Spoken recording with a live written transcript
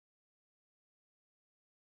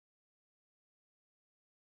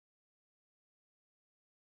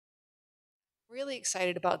Really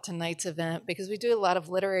excited about tonight's event because we do a lot of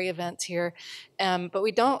literary events here, but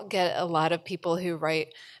we don't get a lot of people who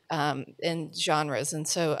write in genres. And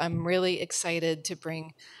so I'm really excited to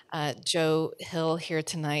bring Joe Hill here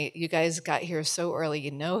tonight. You guys got here so early.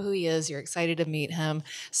 You know who he is. You're excited to meet him.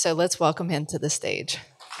 So let's welcome him to the stage.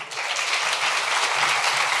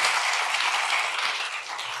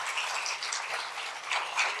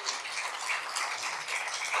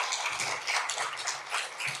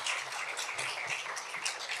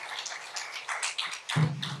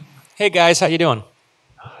 Hey guys, how you doing?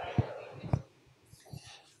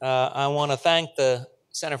 I want to thank the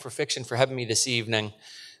Center for Fiction for having me this evening.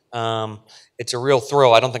 It's a real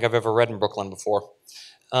thrill. I don't think I've ever read in Brooklyn before.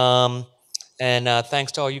 Um, and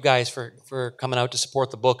thanks to all you guys for coming out to support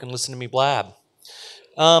the book and listen to me blab.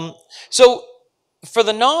 So for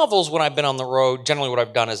the novels, when I've been on the road, generally what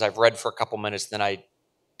I've done is I've read for a couple minutes, then I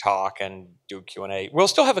talk and do Q&A. We'll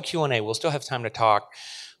still have a Q&A. We'll still have time to talk.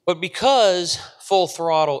 But because Full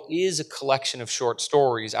Throttle is a collection of short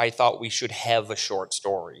stories, I thought we should have a short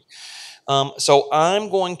story. So I'm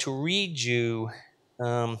going to read you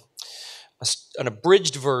an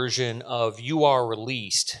abridged version of You Are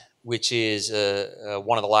Released, which is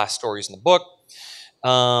one of the last stories in the book.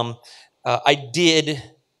 I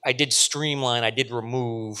did streamline, I did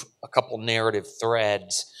remove a couple narrative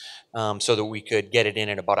threads so that we could get it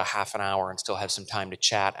in about a half an hour and still have some time to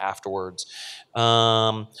chat afterwards.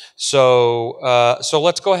 So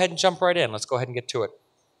let's go ahead and jump right in. Let's go ahead and get to it.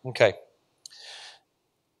 Okay.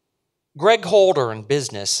 Greg Holder in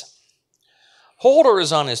business. Holder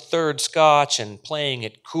is on his third scotch and playing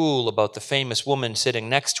it cool about the famous woman sitting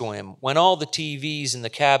next to him when all the TVs in the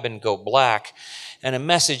cabin go black and a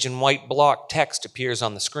message in white block text appears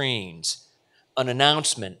on the screens. An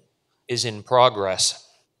announcement is in progress.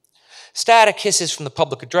 Static hisses from the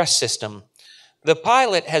public address system. The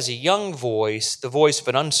pilot has a young voice, the voice of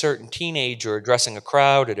an uncertain teenager addressing a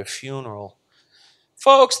crowd at a funeral.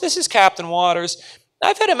 Folks, this is Captain Waters.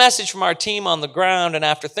 I've had a message from our team on the ground, and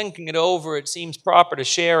after thinking it over, it seems proper to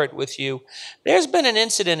share it with you. There's been an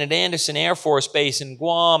incident at Anderson Air Force Base in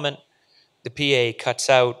Guam, and the PA cuts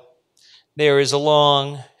out. There is a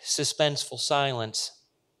long, suspenseful silence.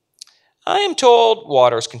 I am told,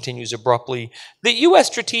 Waters continues abruptly, that U.S.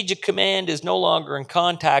 Strategic Command is no longer in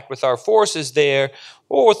contact with our forces there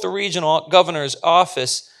or with the regional governor's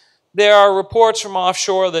office. There are reports from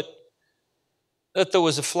offshore that there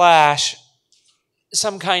was a flash,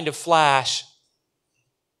 some kind of flash.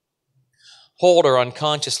 Holder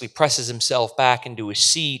unconsciously presses himself back into his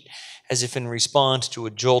seat as if in response to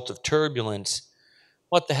a jolt of turbulence.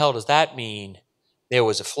 What the hell does that mean? There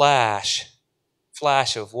was a flash.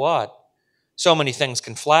 Flash of what? So many things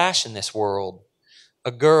can flash in this world.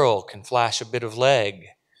 A girl can flash a bit of leg.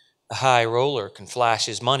 A high roller can flash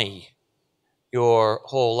his money. Your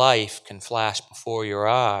whole life can flash before your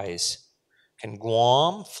eyes. Can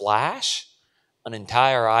Guam flash? An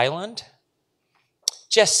entire island?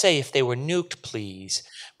 Just say if they were nuked, please,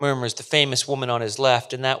 murmurs the famous woman on his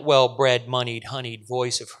left in that well-bred, moneyed, honeyed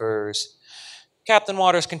voice of hers. Captain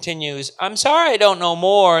Waters continues, I'm sorry I don't know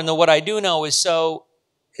more, and what I do know is so...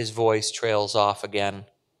 His voice trails off again.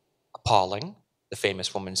 Appalling, the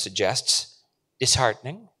famous woman suggests.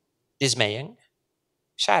 Disheartening, dismaying,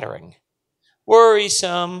 shattering.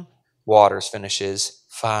 Worrisome, Waters finishes.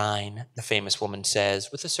 Fine, the famous woman says,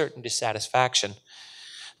 with a certain dissatisfaction.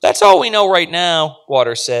 That's all we know right now,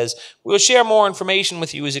 Waters says. We'll share more information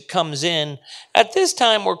with you as it comes in. At this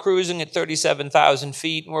time, we're cruising at 37,000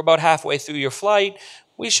 feet, and we're about halfway through your flight.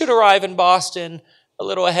 We should arrive in Boston a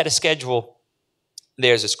little ahead of schedule.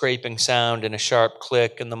 There's a scraping sound and a sharp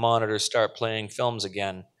click, and the monitors start playing films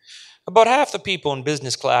again. About half the people in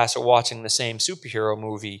business class are watching the same superhero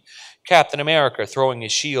movie, Captain America throwing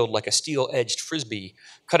his shield like a steel-edged frisbee,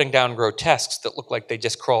 cutting down grotesques that look like they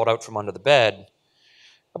just crawled out from under the bed.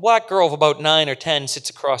 A black girl of about 9 or 10 sits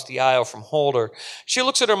across the aisle from Holder. She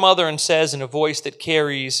looks at her mother and says in a voice that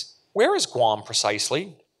carries, Where is Guam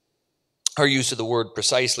precisely? Her use of the word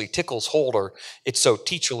precisely tickles Holder. It's so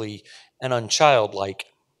teacherly and unchildlike.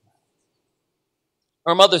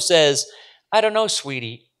 Her mother says, I don't know,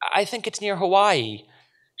 sweetie. I think it's near Hawaii.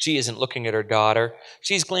 She isn't looking at her daughter.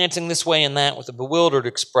 She's glancing this way and that with a bewildered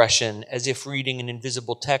expression, as if reading an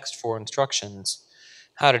invisible text for instructions.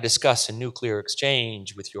 How to discuss a nuclear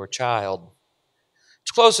exchange with your child.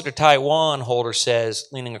 It's closer to Taiwan, Holder says,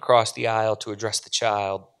 leaning across the aisle to address the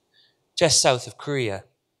child. Just south of Korea,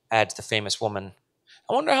 adds the famous woman.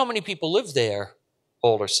 I wonder how many people live there,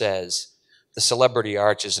 Holder says. The celebrity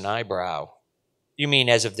arches an eyebrow. You mean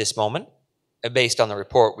as of this moment? Based on the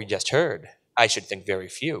report we just heard, I should think very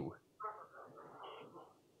few.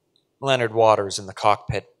 Leonard Waters in the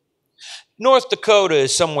cockpit. North Dakota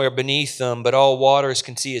is somewhere beneath them, but all Waters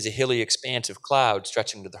can see is a hilly expanse of cloud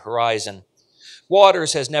stretching to the horizon.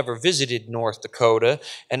 Waters has never visited North Dakota,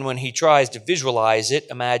 and when he tries to visualize it,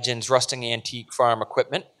 imagines rusting antique farm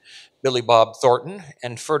equipment, Billy Bob Thornton,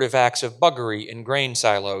 and furtive acts of buggery in grain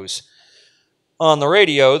silos. On the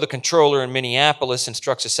radio, the controller in Minneapolis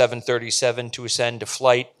instructs a 737 to ascend to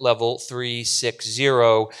flight level 360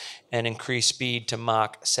 and increase speed to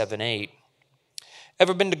Mach 78.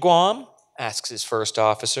 Ever been to Guam? Asks his first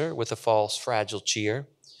officer with a false, fragile cheer.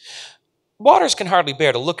 Waters can hardly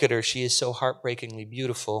bear to look at her, she is so heartbreakingly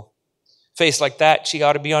beautiful. Face like that, she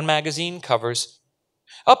ought to be on magazine covers.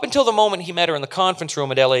 Up until the moment he met her in the conference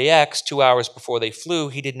room at LAX 2 hours before they flew,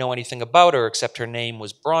 he didn't know anything about her except her name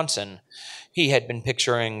was Bronson. He had been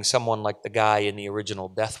picturing someone like the guy in the original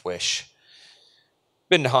Death Wish.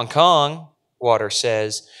 Been to Hong Kong, Waters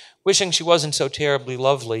says, wishing she wasn't so terribly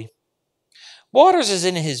lovely. Waters is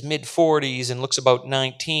in his mid-40s and looks about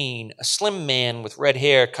 19, a slim man with red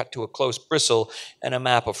hair cut to a close bristle and a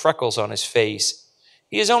map of freckles on his face.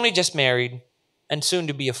 He is only just married and soon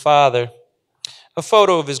to be a father. A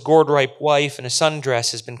photo of his gourd-ripe wife in a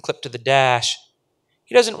sundress has been clipped to the dash.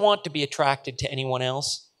 He doesn't want to be attracted to anyone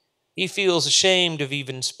else. He feels ashamed of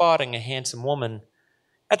even spotting a handsome woman.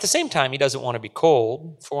 At the same time, he doesn't want to be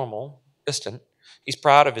cold, formal, distant. He's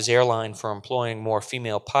proud of his airline for employing more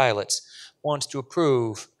female pilots, wants to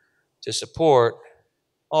approve, to support.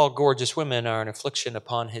 All gorgeous women are an affliction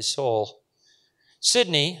upon his soul.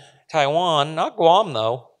 Sydney, Taiwan, not Guam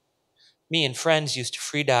though. Me and friends used to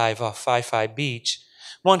free dive off Phi Phi Beach.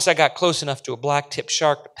 Once I got close enough to a black-tipped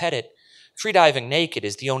shark to pet it. Free diving naked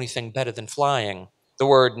is the only thing better than flying. The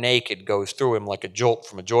word naked goes through him like a jolt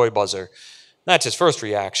from a joy buzzer. That's his first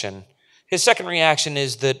reaction. His second reaction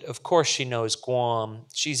is that, of course, she knows Guam.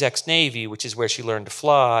 She's ex-Navy, which is where she learned to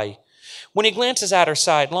fly. When he glances at her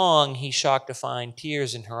sidelong, he's shocked to find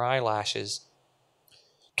tears in her eyelashes.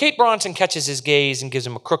 Kate Bronson catches his gaze and gives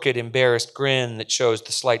him a crooked, embarrassed grin that shows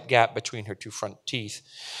the slight gap between her two front teeth.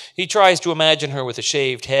 He tries to imagine her with a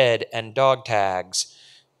shaved head and dog tags.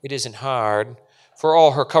 It isn't hard. For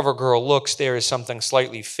all her cover-girl looks, there is something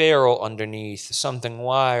slightly feral underneath, something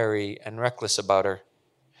wiry and reckless about her.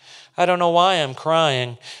 I don't know why I'm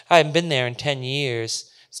crying. I haven't been there in 10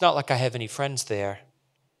 years. It's not like I have any friends there.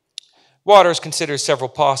 Waters considers several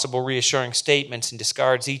possible reassuring statements and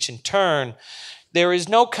discards each in turn. There is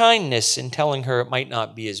no kindness in telling her it might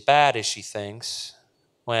not be as bad as she thinks,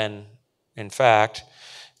 when, in fact,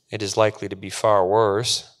 it is likely to be far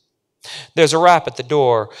worse. There's a rap at the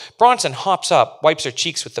door. Bronson hops up, wipes her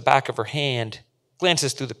cheeks with the back of her hand,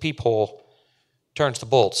 glances through the peephole, turns the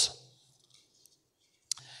bolts.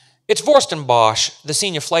 It's Vorstenbosch, the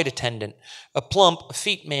senior flight attendant, a plump,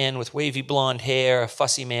 effete man with wavy blonde hair, a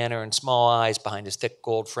fussy manner, and small eyes behind his thick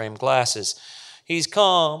gold-framed glasses. He's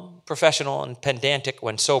calm, professional, and pedantic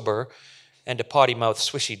when sober, and a potty-mouthed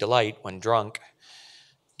swishy delight when drunk.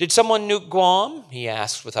 Did someone nuke Guam? He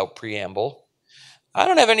asked without preamble. I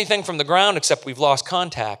don't have anything from the ground except we've lost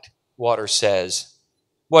contact, Waters says.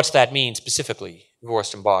 What's that mean specifically?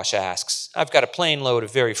 Vorstenbosch asks. I've got a plane load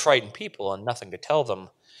of very frightened people and nothing to tell them.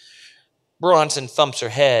 Bronson thumps her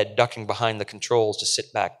head, ducking behind the controls to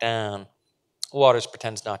sit back down. Waters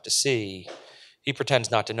pretends not to see. He pretends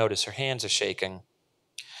not to notice her hands are shaking.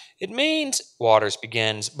 It means, Waters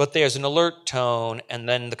begins, but there's an alert tone, and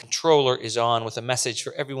then the controller is on with a message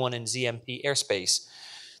for everyone in ZMP airspace.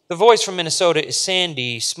 The voice from Minnesota is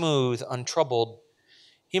sandy, smooth, untroubled.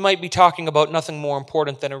 He might be talking about nothing more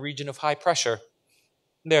important than a region of high pressure.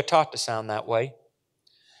 They're taught to sound that way.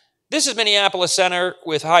 This is Minneapolis Center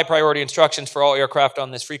with high priority instructions for all aircraft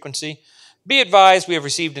on this frequency. Be advised, we have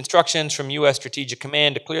received instructions from U.S. Strategic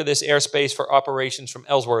Command to clear this airspace for operations from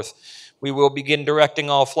Ellsworth. We will begin directing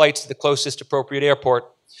all flights to the closest appropriate airport.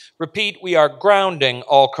 Repeat, we are grounding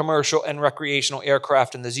all commercial and recreational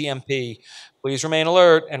aircraft in the ZMP. Please remain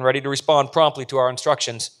alert and ready to respond promptly to our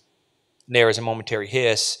instructions. There is a momentary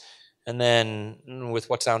hiss, and then, with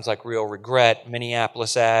what sounds like real regret,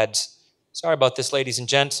 Minneapolis adds, sorry about this, ladies and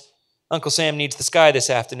gents. Uncle Sam needs the sky this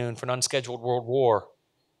afternoon for an unscheduled world war.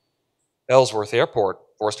 Ellsworth Airport,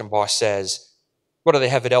 Vorstenbosch says. What do they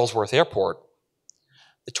have at Ellsworth Airport?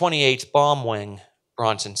 The 28th Bomb Wing,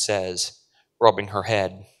 Bronson says, rubbing her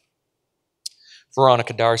head.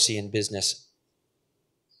 Veronica Darcy in business.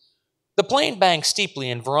 The plane banks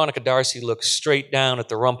steeply, and Veronica Darcy looks straight down at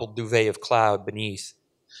the rumpled duvet of cloud beneath.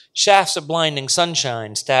 Shafts of blinding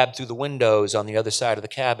sunshine stab through the windows on the other side of the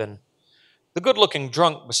cabin. The good-looking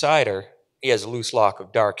drunk beside her, he has a loose lock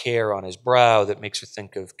of dark hair on his brow that makes her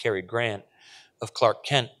think of Cary Grant, of Clark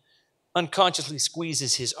Kent, unconsciously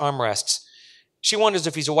squeezes his armrests. She wonders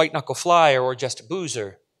if he's a white-knuckle flyer or just a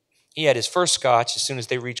boozer. He had his first scotch as soon as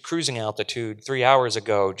they reached cruising altitude 3 hours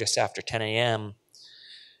ago, just after 10 a.m.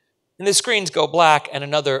 And the screens go black, and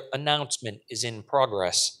another announcement is in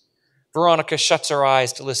progress. Veronica shuts her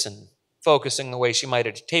eyes to listen, focusing the way she might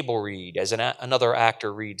at a table read as another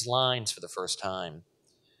actor reads lines for the first time.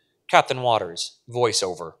 Captain Waters,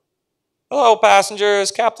 voiceover. Hello,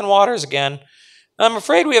 passengers. Captain Waters again. I'm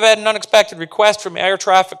afraid we have had an unexpected request from air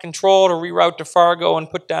traffic control to reroute to Fargo and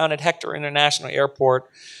put down at Hector International Airport.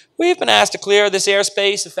 We have been asked to clear this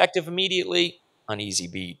airspace effective immediately on easy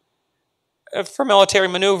beat for military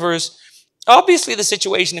maneuvers. Obviously, the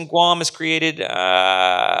situation in Guam has created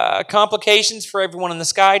complications for everyone in the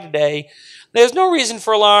sky today. There's no reason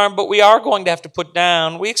for alarm, but we are going to have to put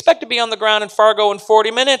down. We expect to be on the ground in Fargo in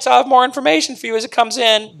 40 minutes. I'll have more information for you as it comes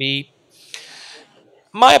in. Beep.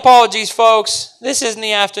 My apologies, folks. This isn't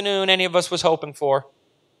the afternoon any of us was hoping for.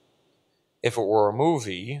 If it were a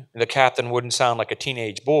movie, the captain wouldn't sound like a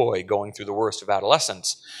teenage boy going through the worst of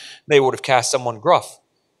adolescence. They would have cast someone gruff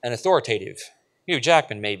and authoritative. Hugh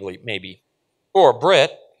Jackman, maybe. Or a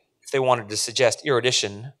Brit, if they wanted to suggest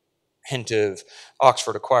erudition, hint of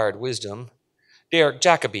Oxford-acquired wisdom. Derek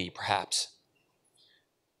Jacobi, perhaps.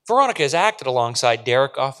 Veronica has acted alongside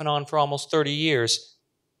Derek off and on for almost 30 years.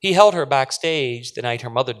 He held her backstage the night her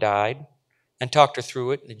mother died and talked her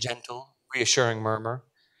through it in a gentle, reassuring murmur.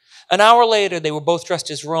 An hour later, they were both dressed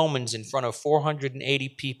as Romans in front of 480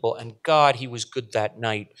 people, and God, he was good that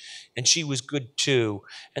night. And she was good too.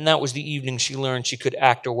 And that was the evening she learned she could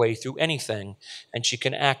act her way through anything, and she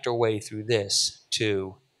can act her way through this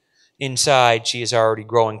too. Inside, she is already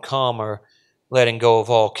growing calmer, letting go of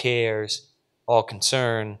all cares, all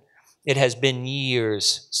concern. It has been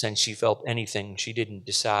years since she felt anything she didn't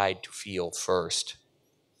decide to feel first.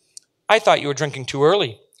 I thought you were drinking too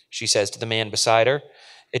early, she says to the man beside her.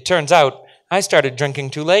 It turns out I started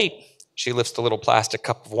drinking too late. She lifts the little plastic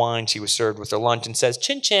cup of wine she was served with her lunch and says,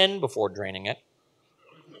 chin chin, before draining it.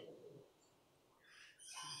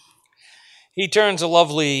 He turns a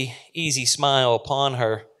lovely, easy smile upon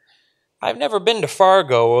her. I've never been to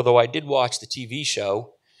Fargo, although I did watch the TV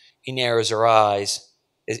show. He narrows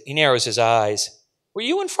his eyes. Were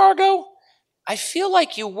you in Fargo? I feel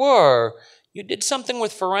like you were. You did something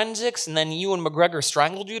with forensics, and then Ewan McGregor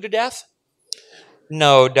strangled you to death?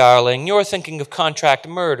 No, darling, you're thinking of Contract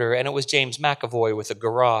Murder, and it was James McAvoy with a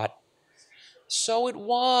garrote. So it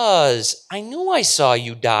was. I knew I saw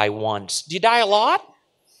you die once. Do you die a lot?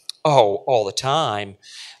 Oh, all the time.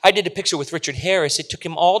 I did a picture with Richard Harris. It took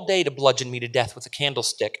him all day to bludgeon me to death with a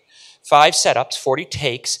candlestick. 5 setups, 40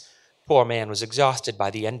 takes. Poor man was exhausted by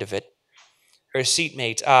the end of it. Her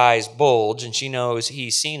seatmate's eyes bulge, and she knows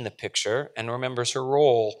he's seen the picture and remembers her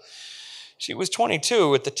role. She was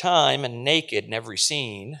 22 at the time and naked in every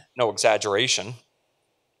scene. No exaggeration.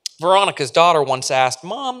 Veronica's daughter once asked,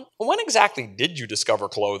 Mom, when exactly did you discover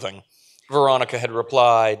clothing? Veronica had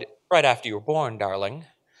replied, right after you were born, darling.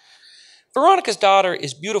 Veronica's daughter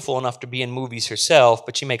is beautiful enough to be in movies herself,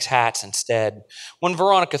 but she makes hats instead. When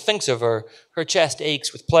Veronica thinks of her, her chest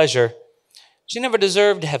aches with pleasure. She never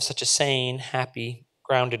deserved to have such a sane, happy,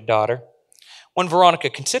 grounded daughter. When Veronica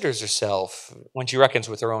considers herself, when she reckons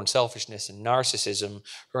with her own selfishness and narcissism,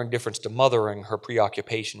 her indifference to mothering, her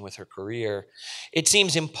preoccupation with her career, it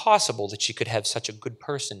seems impossible that she could have such a good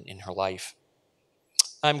person in her life.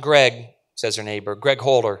 I'm Greg, says her neighbor, Greg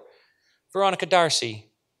Holder. Veronica Darcy.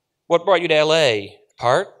 What brought you to L.A.?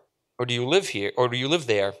 Part? Or do you live here? Or do you live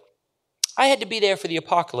there? I had to be there for the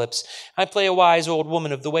apocalypse. I play a wise old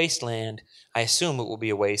woman of the wasteland. I assume it will be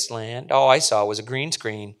a wasteland. All I saw was a green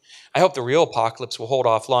screen. I hope the real apocalypse will hold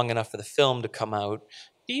off long enough for the film to come out.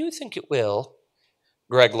 Do you think it will?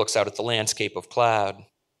 Greg looks out at the landscape of cloud.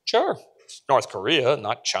 Sure. It's North Korea,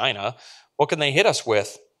 not China. What can they hit us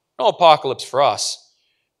with? No apocalypse for us.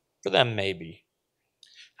 For them, maybe.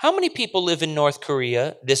 How many people live in North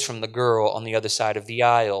Korea? This from the girl on the other side of the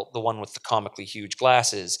aisle, the one with the comically huge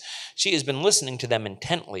glasses. She has been listening to them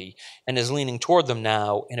intently and is leaning toward them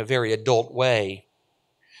now in a very adult way.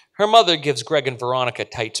 Her mother gives Greg and Veronica a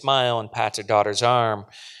tight smile and pats her daughter's arm.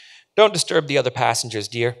 Don't disturb the other passengers,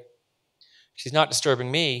 dear. She's not disturbing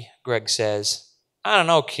me, Greg says. I don't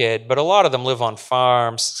know, kid, but a lot of them live on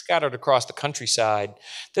farms, scattered across the countryside.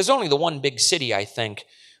 There's only the one big city, I think.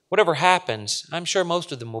 Whatever happens, I'm sure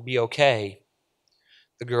most of them will be okay.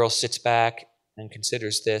 The girl sits back and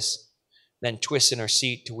considers this, then twists in her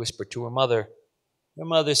seat to whisper to her mother. Her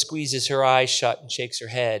mother squeezes her eyes shut and shakes her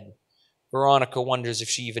head. Veronica wonders if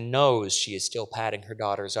she even knows she is still patting her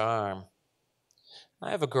daughter's arm.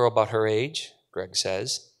 I have a girl about her age, Greg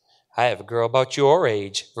says. I have a girl about your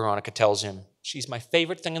age, Veronica tells him. She's my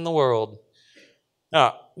favorite thing in the world.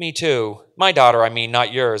 Me too. My daughter, I mean,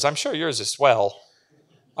 not yours. I'm sure yours is swell.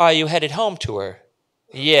 Are you headed home to her?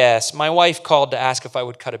 Yes, my wife called to ask if I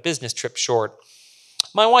would cut a business trip short.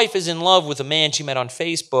 My wife is in love with a man she met on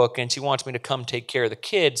Facebook, and she wants me to come take care of the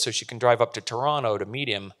kids so she can drive up to Toronto to meet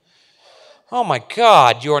him. Oh my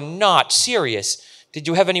God, you're not serious. Did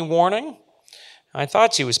you have any warning? I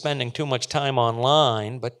thought she was spending too much time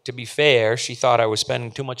online, but to be fair, she thought I was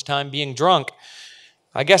spending too much time being drunk.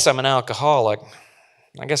 I guess I'm an alcoholic.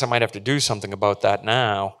 I guess I might have to do something about that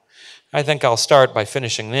now. I think I'll start by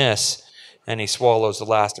finishing this. And he swallows the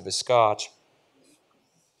last of his scotch.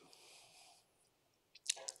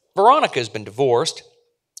 Veronica has been divorced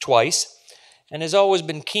twice and has always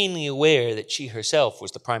been keenly aware that she herself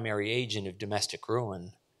was the primary agent of domestic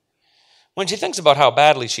ruin. When she thinks about how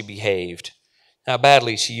badly she behaved, how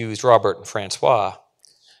badly she used Robert and Francois,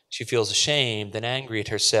 she feels ashamed and angry at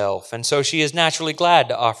herself, and so she is naturally glad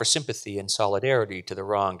to offer sympathy and solidarity to the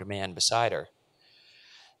wronged man beside her.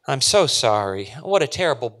 I'm so sorry. What a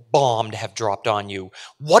terrible bomb to have dropped on you.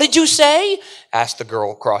 What did you say? Asked the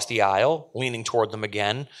girl across the aisle, leaning toward them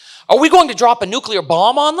again. Are we going to drop a nuclear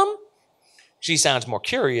bomb on them? She sounds more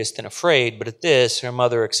curious than afraid, but at this, her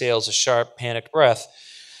mother exhales a sharp, panicked breath.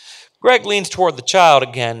 Greg leans toward the child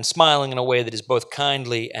again, smiling in a way that is both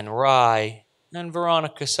kindly and wry, and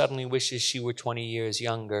Veronica suddenly wishes she were 20 years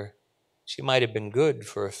younger. She might have been good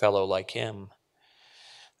for a fellow like him.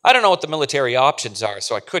 I don't know what the military options are,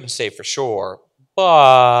 so I couldn't say for sure,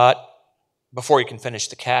 but before he can finish,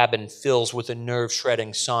 the cabin fills with a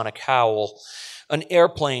nerve-shredding sonic howl. An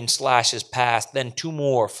airplane slashes past, then two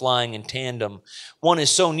more flying in tandem. One is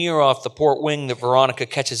so near off the port wing that Veronica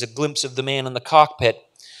catches a glimpse of the man in the cockpit,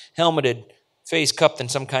 helmeted, face cupped in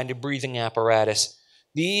some kind of breathing apparatus.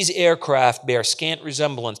 These aircraft bear scant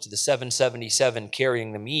resemblance to the 777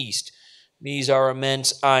 carrying them east. These are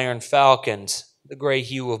immense iron falcons, the gray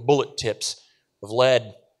hue of bullet tips, of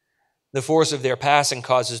lead. The force of their passing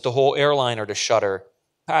causes the whole airliner to shudder.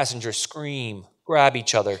 Passengers scream, grab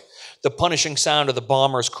each other. The punishing sound of the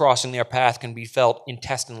bombers crossing their path can be felt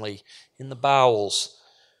intestinally, in the bowels.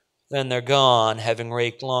 Then they're gone, having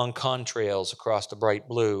raked long contrails across the bright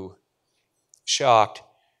blue. Shocked,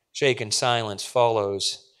 shaken silence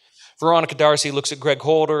follows. Veronica Darcy looks at Greg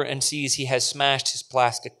Holder and sees he has smashed his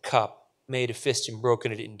plastic cup, made a fist and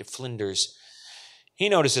broken it into flinders. He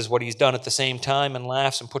notices what he's done at the same time and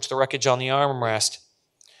laughs and puts the wreckage on the armrest.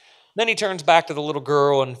 Then he turns back to the little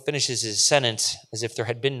girl and finishes his sentence as if there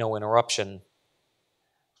had been no interruption.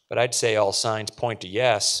 But I'd say all signs point to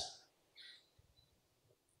yes.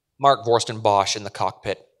 Mark Forstenbosch in the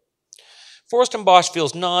cockpit. Forstenbosch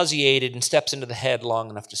feels nauseated and steps into the head long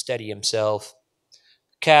enough to steady himself.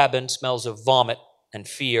 The cabin smells of vomit and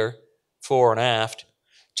fear, fore and aft.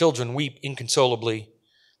 Children weep inconsolably.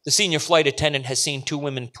 The senior flight attendant has seen two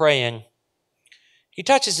women praying. He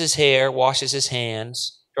touches his hair, washes his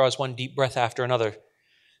hands, draws one deep breath after another.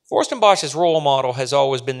 Forstenbosch's role model has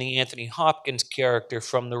always been the Anthony Hopkins character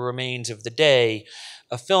from The Remains of the Day,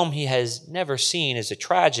 a film he has never seen as a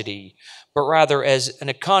tragedy, but rather as an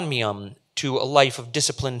encomium to a life of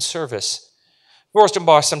disciplined service.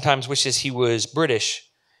 Forstenbosch sometimes wishes he was British.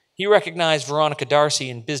 He recognized Veronica Darcy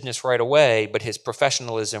in business right away, but his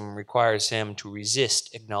professionalism requires him to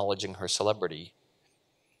resist acknowledging her celebrity.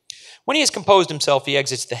 When he has composed himself, he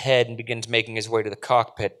exits the head and begins making his way to the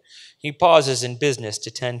cockpit. He pauses in business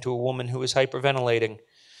to tend to a woman who is hyperventilating.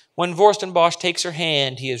 When Forstenbosch takes her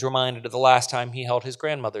hand, he is reminded of the last time he held his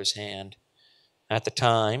grandmother's hand. At the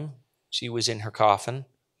time, she was in her coffin,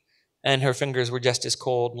 and her fingers were just as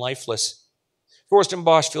cold and lifeless.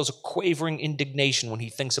 Forstenbosch feels a quavering indignation when he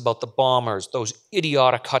thinks about the bombers, those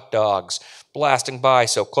idiotic hot dogs, blasting by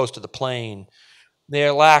so close to the plane.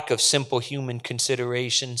 Their lack of simple human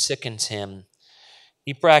consideration sickens him.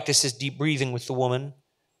 He practices deep breathing with the woman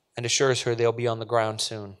and assures her they'll be on the ground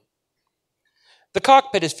soon. The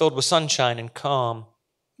cockpit is filled with sunshine and calm.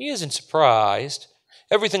 He isn't surprised.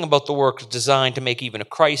 Everything about the work is designed to make even a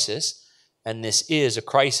crisis, and this is a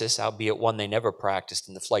crisis, albeit one they never practiced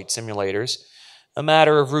in the flight simulators, a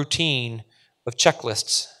matter of routine, of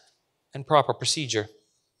checklists, and proper procedure.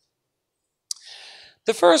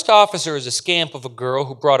 The first officer is a scamp of a girl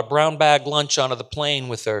who brought a brown bag lunch onto the plane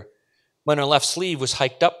with her. When her left sleeve was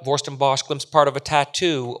hiked up, Forstenbosch glimpsed part of a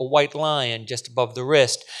tattoo, a white lion just above the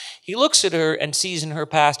wrist. He looks at her and sees in her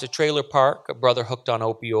past a trailer park, a brother hooked on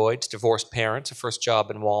opioids, divorced parents, a first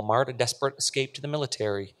job in Walmart, a desperate escape to the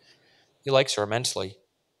military. He likes her immensely.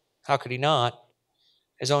 How could he not?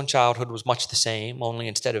 His own childhood was much the same, only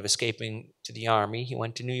instead of escaping to the army, he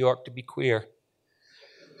went to New York to be queer.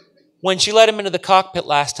 When she let him into the cockpit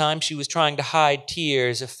last time, she was trying to hide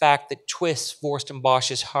tears, a fact that twists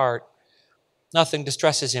Forstenbosch's heart. Nothing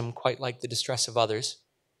distresses him quite like the distress of others.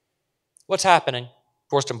 What's happening?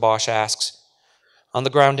 Forstenbosch asks. On the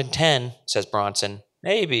ground in 10, says Bronson.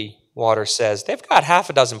 Maybe, Waters says. They've got half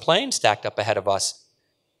a dozen planes stacked up ahead of us.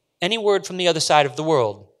 Any word from the other side of the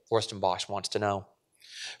world? Forstenbosch wants to know.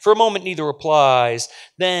 For a moment, neither replies.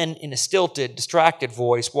 Then, in a stilted, distracted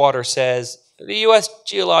voice, Waters says, the U.S.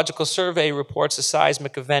 Geological Survey reports a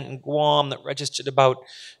seismic event in Guam that registered about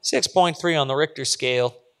 6.3 on the Richter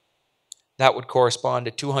scale. That would correspond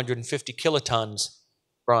to 250 kilotons,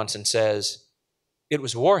 Bronson says. It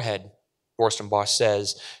was a warhead, Forstenbosch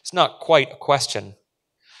says. It's not quite a question.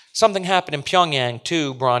 Something happened in Pyongyang,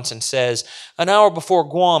 too, Bronson says. An hour before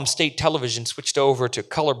Guam, state television switched over to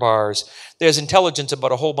color bars. There's intelligence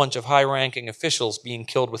about a whole bunch of high-ranking officials being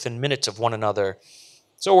killed within minutes of one another.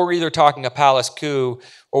 So we're either talking a palace coup,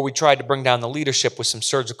 or we tried to bring down the leadership with some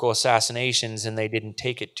surgical assassinations, and they didn't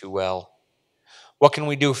take it too well. What can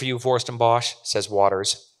we do for you, Forstenbosch? Says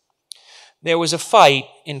Waters. There was a fight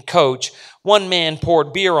in coach. One man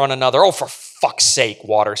poured beer on another. Oh, for fuck's sake,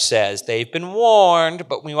 Waters says. They've been warned,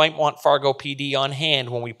 but we might want Fargo PD on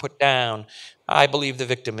hand when we put down. I believe the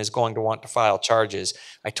victim is going to want to file charges.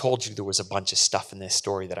 I told you there was a bunch of stuff in this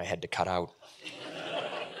story that I had to cut out.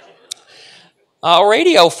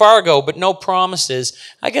 Radio Fargo, but no promises.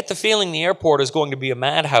 I get the feeling the airport is going to be a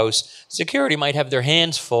madhouse. Security might have their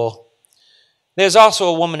hands full. There's also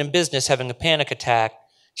a woman in business having a panic attack.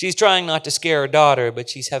 She's trying not to scare her daughter, but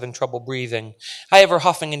she's having trouble breathing. I have her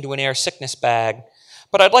huffing into an air sickness bag.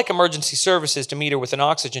 But I'd like emergency services to meet her with an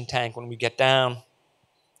oxygen tank when we get down.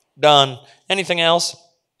 Done. Anything else?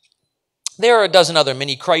 There are a dozen other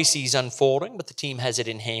mini crises unfolding, but the team has it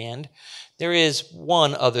in hand. There is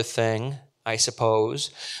one other thing, I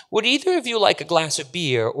suppose. Would either of you like a glass of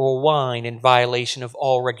beer or wine in violation of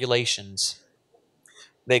all regulations?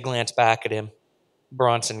 They glance back at him.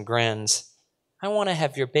 Bronson grins. I want to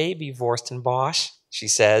have your baby, Forstenbosch, she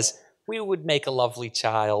says. We would make a lovely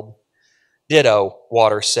child. Ditto,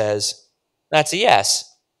 Waters says. That's a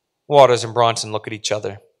yes. Waters and Bronson look at each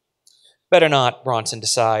other. Better not, Bronson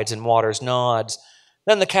decides, and Waters nods.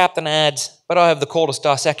 Then the captain adds, but I'll have the coldest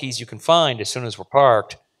Dos Equis you can find as soon as we're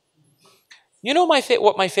parked. You know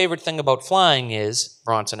what my favorite thing about flying is?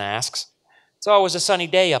 Bronson asks. It's always a sunny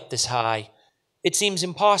day up this high. It seems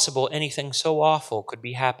impossible anything so awful could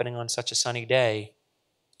be happening on such a sunny day.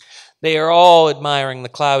 They are all admiring the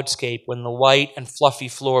cloudscape when the white and fluffy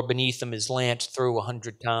floor beneath them is lanced through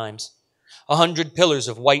 100 times. 100 pillars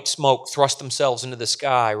of white smoke thrust themselves into the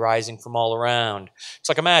sky, rising from all around. It's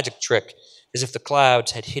like a magic trick, as if the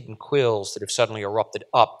clouds had hidden quills that have suddenly erupted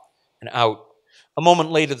up and out. A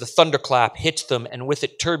moment later, the thunderclap hits them, and with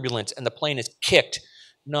it turbulence, and the plane is kicked,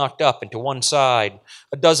 knocked up into one side.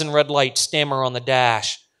 A dozen red lights stammer on the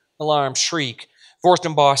dash. Alarms shriek.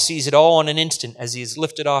 Forstenbosch sees it all in an instant as he is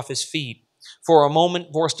lifted off his feet. For a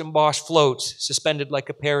moment, Forstenbosch floats, suspended like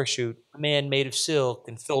a parachute, a man made of silk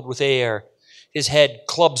and filled with air. His head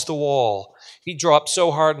clubs the wall. He drops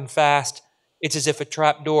so hard and fast, it's as if a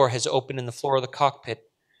trap door has opened in the floor of the cockpit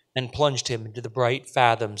and plunged him into the bright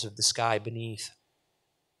fathoms of the sky beneath.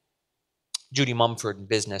 Judy Mumford in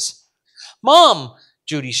business. Mom!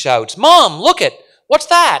 Judy shouts. Mom, look it! What's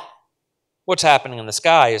that? What's happening in the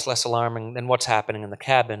sky is less alarming than what's happening in the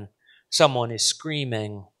cabin. Someone is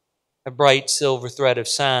screaming. A bright silver thread of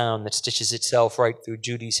sound that stitches itself right through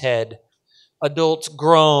Judy's head. Adults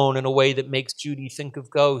groan in a way that makes Judy think of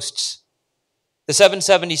ghosts. The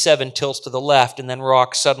 777 tilts to the left and then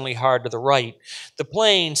rocks suddenly hard to the right. The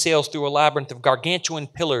plane sails through a labyrinth of gargantuan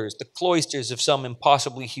pillars, the cloisters of some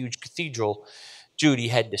impossibly huge cathedral. Judy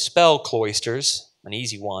had to spell cloisters, an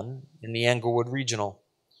easy one, in the Englewood Regional.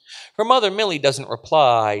 Her mother, Millie, doesn't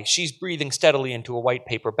reply. She's breathing steadily into a white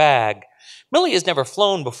paper bag. Millie has never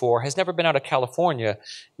flown before, has never been out of California.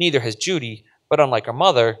 Neither has Judy, but unlike her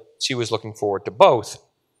mother, she was looking forward to both.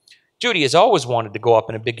 Judy has always wanted to go up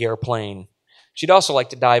in a big airplane. She'd also like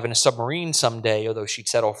to dive in a submarine someday, although she'd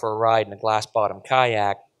settle for a ride in a glass-bottom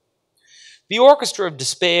kayak. The orchestra of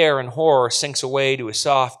despair and horror sinks away to a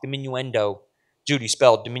soft diminuendo. Judy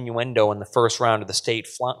spelled diminuendo in the first round of the state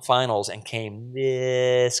finals and came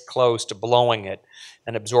this close to blowing it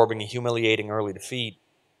and absorbing a humiliating early defeat.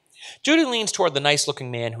 Judy leans toward the nice-looking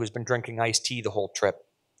man who has been drinking iced tea the whole trip.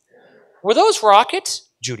 Were those rockets?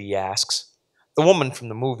 Judy asks. The woman from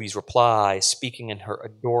the movies replies, speaking in her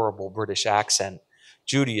adorable British accent.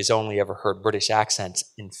 Judy has only ever heard British accents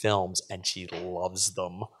in films, and she loves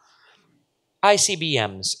them.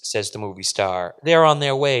 ICBMs, says the movie star. They're on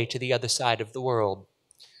their way to the other side of the world.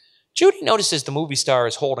 Judy notices the movie star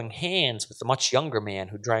is holding hands with the much younger man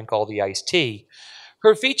who drank all the iced tea.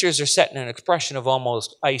 Her features are set in an expression of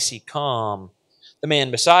almost icy calm. The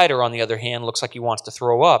man beside her, on the other hand, looks like he wants to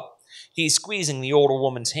throw up. He's squeezing the older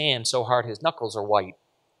woman's hand so hard his knuckles are white.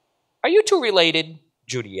 Are you two related?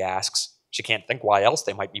 Judy asks. She can't think why else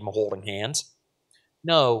they might be holding hands.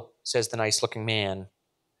 No, says the nice-looking man.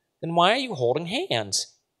 Then why are you holding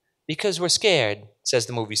hands? Because we're scared, says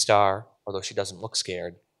the movie star, although she doesn't look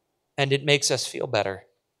scared. And it makes us feel better.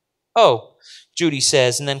 Oh, Judy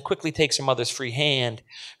says, and then quickly takes her mother's free hand.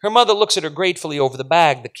 Her mother looks at her gratefully over the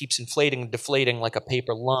bag that keeps inflating and deflating like a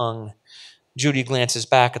paper lung. Judy glances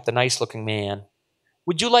back at the nice-looking man.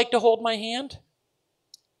 Would you like to hold my hand?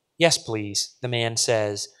 Yes, please, the man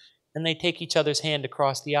says, and they take each other's hand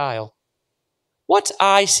across the aisle. What's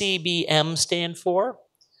ICBM stand for?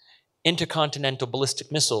 Intercontinental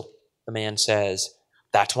Ballistic Missile, the man says.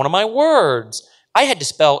 That's one of my words. I had to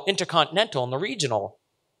spell intercontinental in the regional.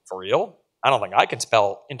 For real? I don't think I can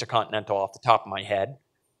spell intercontinental off the top of my head.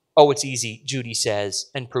 Oh, it's easy, Judy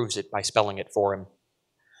says, and proves it by spelling it for him.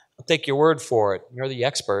 I'll take your word for it. You're the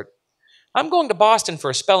expert. I'm going to Boston for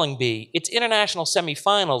a spelling bee. It's international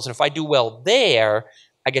semifinals, and if I do well there,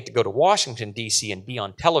 I get to go to Washington, D.C. and be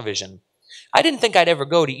on television. I didn't think I'd ever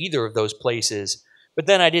go to either of those places, but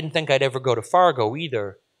then I didn't think I'd ever go to Fargo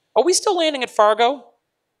either. Are we still landing at Fargo?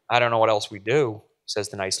 I don't know what else we do, says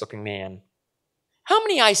the nice-looking man. How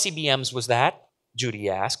many ICBMs was that? Judy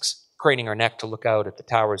asks, craning her neck to look out at the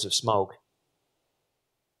towers of smoke.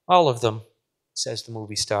 All of them, says the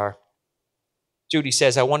movie star. Judy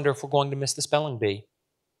says, I wonder if we're going to miss the spelling bee.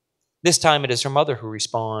 This time it is her mother who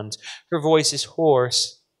responds. Her voice is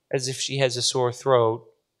hoarse, as if she has a sore throat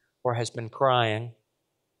or has been crying.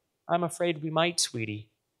 I'm afraid we might, sweetie.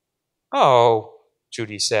 Oh,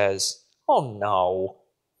 Judy says. Oh, no.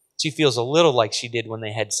 She feels a little like she did when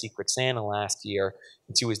they had Secret Santa last year,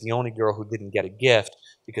 and she was the only girl who didn't get a gift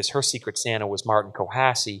because her Secret Santa was Martin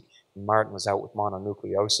Cohassi, and Martin was out with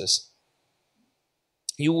mononucleosis.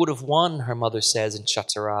 You would have won, her mother says and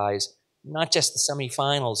shuts her eyes. Not just the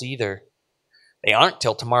semifinals either. They aren't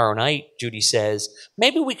till tomorrow night, Judy says.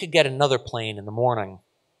 Maybe we could get another plane in the morning.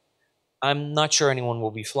 I'm not sure anyone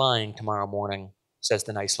will be flying tomorrow morning, says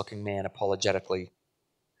the nice-looking man apologetically.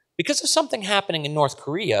 Because of something happening in North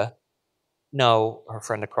Korea? No, her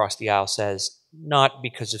friend across the aisle says, not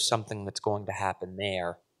because of something that's going to happen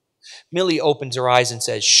there. Millie opens her eyes and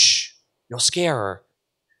says, shh, you'll scare her.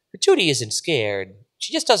 But Judy isn't scared.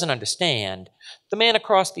 She just doesn't understand. The man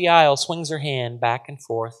across the aisle swings her hand back and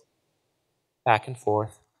forth, back and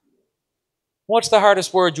forth. What's the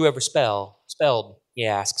hardest word you ever spelled, he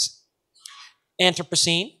asks.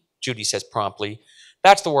 Anthropocene, Judy says promptly.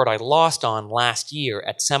 That's the word I lost on last year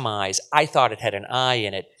at semis. I thought it had an I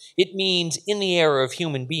in it. It means in the era of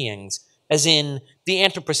human beings, as in the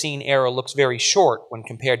Anthropocene era looks very short when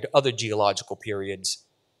compared to other geological periods.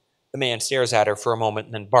 The man stares at her for a moment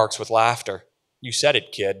and then barks with laughter. You said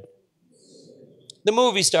it, kid. The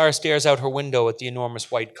movie star stares out her window at the enormous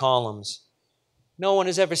white columns. No one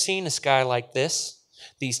has ever seen a sky like this.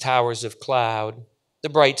 These towers of cloud, the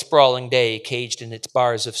bright sprawling day caged in its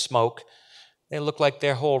bars of smoke. They look like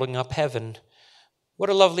they're holding up heaven. What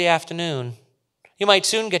a lovely afternoon. You might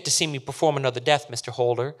soon get to see me perform another death, Mr.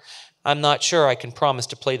 Holder. I'm not sure I can promise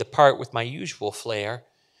to play the part with my usual flair.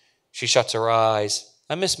 She shuts her eyes.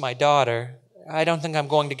 I miss my daughter. I don't think I'm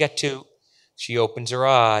going to get to... She opens her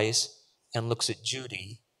eyes and looks at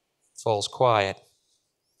Judy, falls quiet.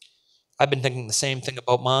 I've been thinking the same thing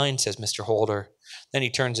about mine, says Mr. Holder. Then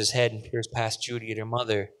he turns his head and peers past Judy at her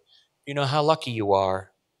mother. You know how lucky you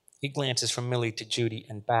are. He glances from Millie to Judy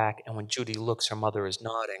and back, and when Judy looks, her mother is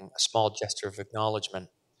nodding, a small gesture of acknowledgement.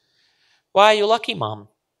 Why are you lucky, Mom?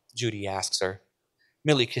 Judy asks her.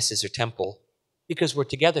 Millie kisses her temple. Because we're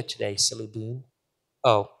together today, silly bean.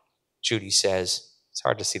 Oh, Judy says. It's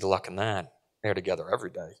hard to see the luck in that. They're together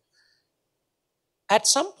every day. At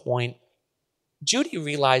some point, Judy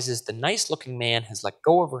realizes the nice-looking man has let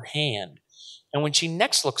go of her hand, and when she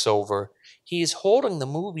next looks over, he is holding the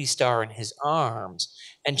movie star in his arms,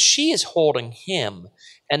 and she is holding him,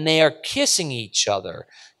 and they are kissing each other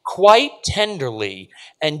quite tenderly,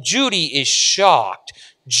 and Judy is shocked,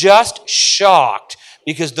 just shocked,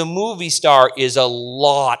 because the movie star is a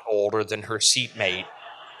lot older than her seatmate.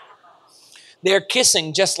 They're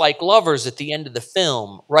kissing just like lovers at the end of the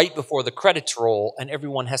film, right before the credits roll, and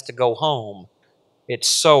everyone has to go home. It's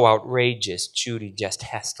so outrageous, Judy just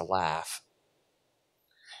has to laugh.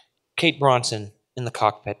 Kate Bronson in the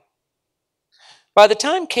cockpit. By the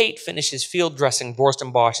time Kate finishes field dressing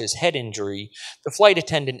Vorsten Bosch's head injury, the flight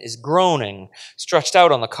attendant is groaning, stretched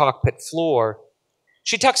out on the cockpit floor.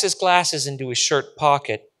 She tucks his glasses into his shirt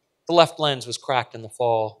pocket. The left lens was cracked in the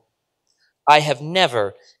fall. I have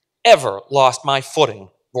never, ever lost my footing,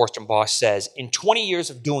 Vorstenbosch says. In 20 years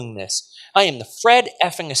of doing this, I am the Fred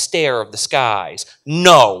effing Astaire of the skies.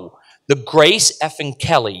 No, the Grace effing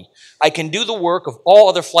Kelly. I can do the work of all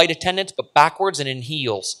other flight attendants, but backwards and in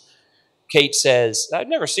heels. Kate says, I've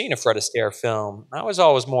never seen a Fred Astaire film. I was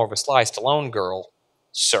always more of a Sly Stallone girl.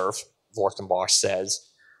 Surf, Vorstenbosch says.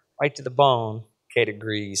 Right to the bone, Kate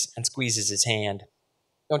agrees and squeezes his hand.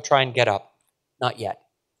 Don't try and get up. Not yet.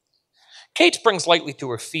 Kate springs lightly to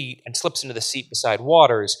her feet and slips into the seat beside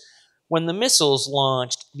Waters. When the missiles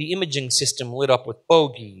launched, the imaging system lit up with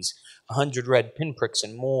bogies, 100 red pinpricks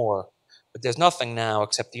and more. But there's nothing now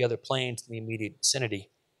except the other planes in the immediate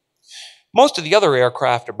vicinity. Most of the other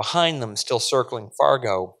aircraft are behind them, still circling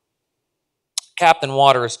Fargo. Captain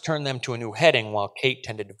Waters turned them to a new heading while Kate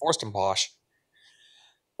tended to Forstenbosch.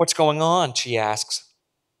 What's going on? She asks.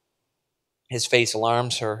 His face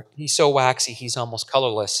alarms her. He's so waxy he's almost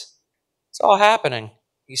colorless. It's all happening,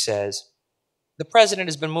 he says. The president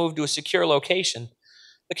has been moved to a secure location.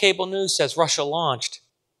 The cable news says Russia launched.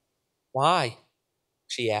 Why?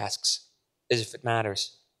 She asks, as if it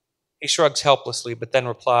matters. He shrugs helplessly, but then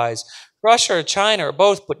replies, Russia or China or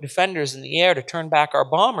both put defenders in the air to turn back our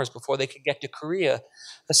bombers before they could get to Korea.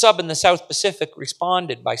 A sub in the South Pacific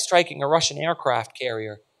responded by striking a Russian aircraft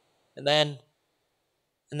carrier. And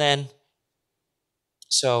then,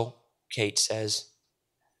 so, Kate says,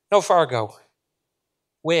 no Fargo.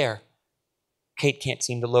 Where? Kate can't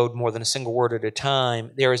seem to load more than a single word at a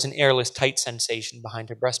time. There is an airless tight sensation behind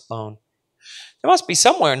her breastbone. There must be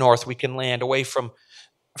somewhere north we can land away from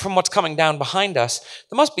what's coming down behind us.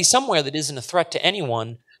 There must be somewhere that isn't a threat to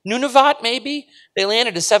anyone. Nunavut, maybe? They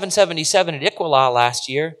landed a 777 at Iqaluit last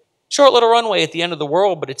year. Short little runway at the end of the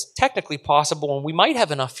world, but it's technically possible, and we might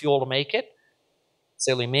have enough fuel to make it.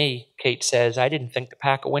 Silly me, Kate says. I didn't think to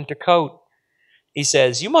pack a winter coat. He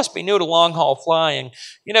says, you must be new to long-haul flying.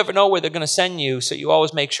 You never know where they're going to send you, so you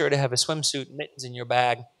always make sure to have a swimsuit and mittens in your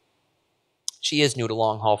bag. She is new to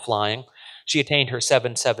long-haul flying. She attained her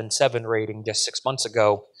 777 rating just 6 months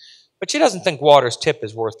ago, but she doesn't think Waters' tip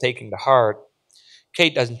is worth taking to heart.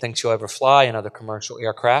 Kate doesn't think she'll ever fly another commercial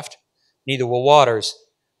aircraft. Neither will Waters.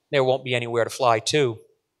 There won't be anywhere to fly to.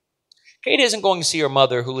 Kate isn't going to see her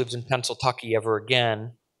mother, who lives in Pennsylvania, ever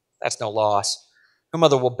again. That's no loss. Her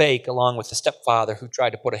mother will bake, along with the stepfather who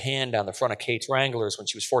tried to put a hand on the front of Kate's Wranglers when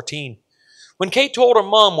she was 14. When Kate told her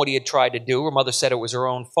mom what he had tried to do, her mother said it was her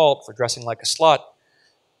own fault for dressing like a slut.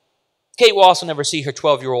 Kate will also never see her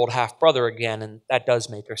 12-year-old half-brother again, and that does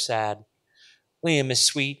make her sad. Liam is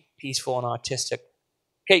sweet, peaceful, and autistic.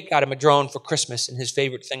 Kate got him a drone for Christmas, and his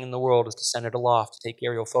favorite thing in the world is to send it aloft to take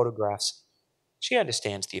aerial photographs. She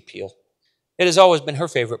understands the appeal. It has always been her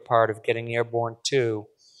favorite part of getting airborne, too.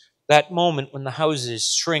 That moment when the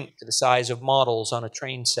houses shrink to the size of models on a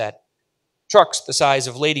train set. Trucks the size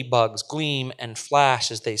of ladybugs gleam and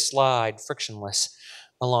flash as they slide, frictionless,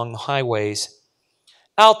 along the highways.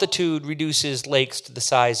 Altitude reduces lakes to the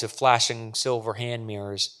size of flashing silver hand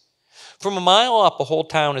mirrors. From a mile up, a whole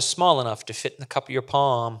town is small enough to fit in the cup of your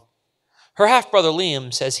palm. Her half-brother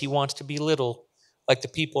Liam says he wants to be little, like the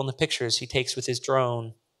people in the pictures he takes with his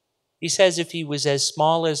drone. He says if he was as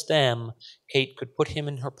small as them, Kate could put him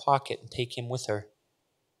in her pocket and take him with her.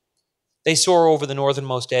 They soar over the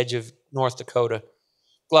northernmost edge of North Dakota,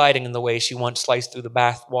 gliding in the way she once sliced through the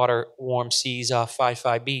bathwater warm seas off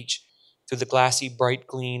Phi Beach, through the glassy, bright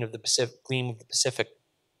gleam of the Pacific.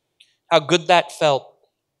 How good that felt,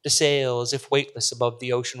 to sail as if weightless above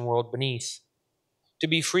the ocean world beneath. To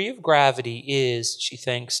be free of gravity is, she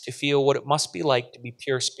thinks, to feel what it must be like to be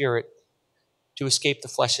pure spirit, to escape the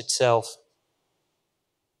flesh itself.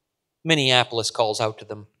 Minneapolis calls out to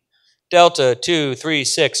them. Delta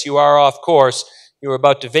 236, you are off course. You are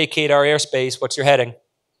about to vacate our airspace. What's your heading?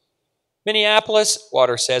 Minneapolis,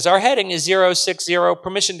 Waters says, our heading is 060,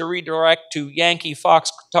 permission to redirect to Yankee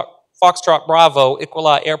Foxtrot Bravo,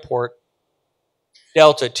 Iqaluit Airport.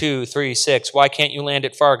 Delta 236, why can't you land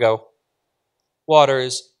at Fargo?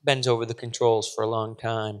 Waters bends over the controls for a long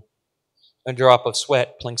time. A drop of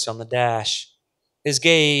sweat plinks on the dash. His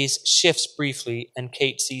gaze shifts briefly, and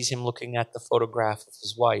Kate sees him looking at the photograph of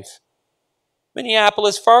his wife.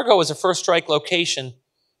 Minneapolis, Fargo is a first strike location.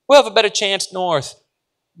 We'll have a better chance north.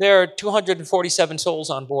 There are 247 souls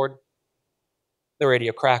on board. The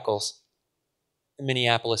radio crackles.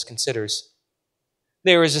 Minneapolis considers.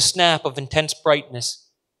 There is a snap of intense brightness,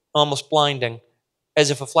 almost blinding, as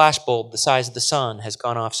if a flashbulb the size of the sun has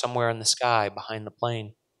gone off somewhere in the sky behind the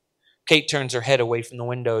plane. Kate turns her head away from the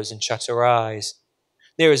windows and shuts her eyes.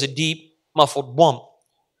 There is a deep, muffled whump,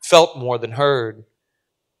 felt more than heard.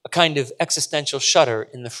 a kind of existential shudder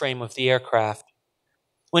in the frame of the aircraft.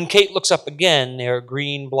 When Kate looks up again, there are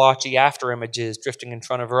green, blotchy after images drifting in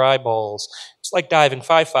front of her eyeballs. It's like diving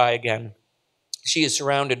fi-fi again. She is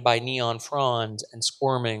surrounded by neon fronds and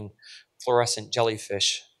squirming fluorescent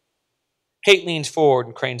jellyfish. Kate leans forward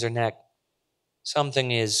and cranes her neck.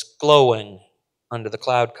 Something is glowing under the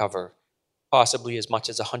cloud cover, possibly as much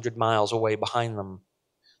as 100 miles away behind them.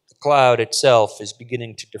 The cloud itself is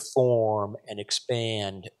beginning to deform and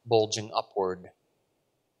expand, bulging upward.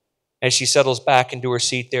 As she settles back into her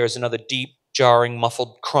seat, there is another deep, jarring,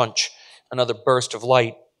 muffled crunch, another burst of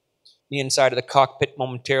light. The inside of the cockpit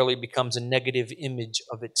momentarily becomes a negative image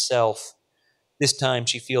of itself. This time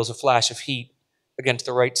she feels a flash of heat against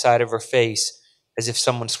the right side of her face, as if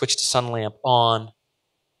someone switched a sun lamp on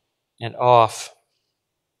and off.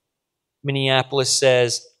 Minneapolis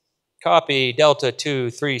says, "Copy, Delta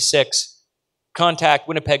 236. Contact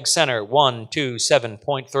Winnipeg Center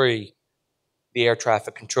 127.3. The air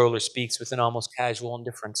traffic controller speaks with an almost casual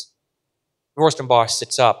indifference. Vorstenbosch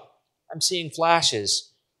sits up. "I'm seeing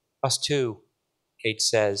flashes." "Us too," Kate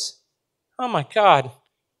says. "Oh my God,"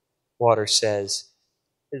 Waters says.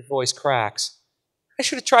 His voice cracks. "I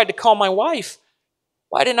should have tried to call my wife.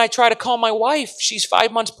 Why didn't I try to call my wife? She's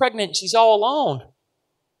 5 months pregnant. She's all alone."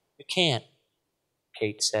 "You can't,"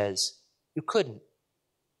 Kate says. "You couldn't."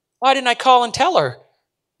 "Why didn't I call and tell her?"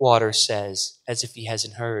 Waters says, as if he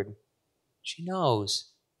hasn't heard. "She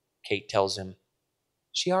knows," Kate tells him.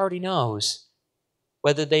 "She already knows.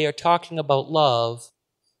 Whether they are talking about love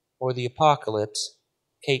or the apocalypse,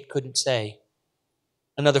 Kate couldn't say."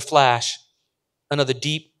 Another flash, another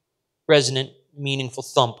deep, resonant, meaningful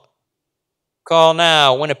thump. "Call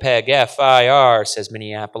now, Winnipeg, FIR, says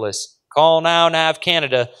Minneapolis. "Call now, Nav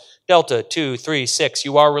Canada, Delta 236,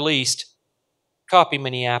 you are released." "Copy,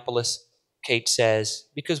 Minneapolis," Kate says,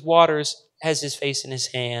 because Waters has his face in his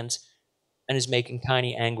hands and is making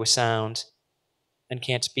tiny anguish sounds and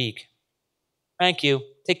can't speak. "Thank you.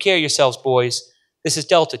 Take care of yourselves, boys. This is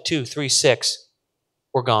Delta 236.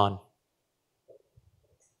 We're gone."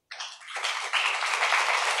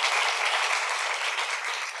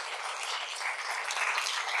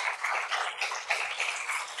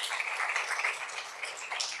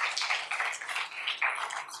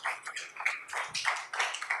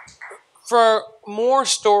 For more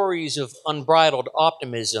stories of unbridled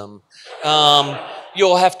optimism,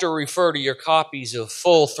 you'll have to refer to your copies of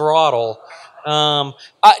Full Throttle.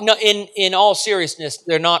 No, in all seriousness,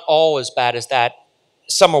 they're not all as bad as that.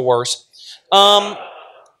 Some are worse.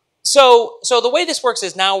 So the way this works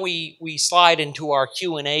is now we slide into our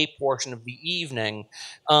Q&A portion of the evening,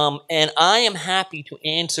 and I am happy to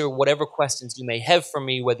answer whatever questions you may have for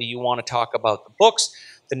me, whether you want to talk about the books,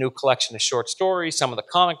 the new collection of short stories, some of the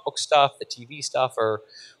comic book stuff, the TV stuff, or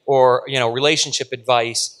relationship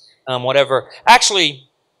advice, whatever. Actually,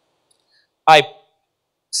 I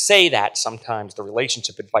say that sometimes, the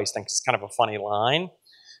relationship advice thing, 'cause it's kind of a funny line.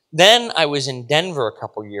 Then I was in Denver a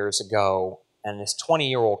couple years ago, and this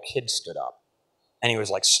 20-year-old kid stood up, and he was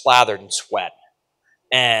like slathered in sweat.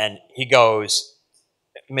 And he goes,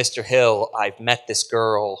 "Mr. Hill, I've met this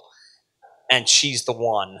girl, and she's the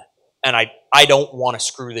one, and I don't want to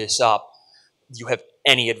screw this up. Do you have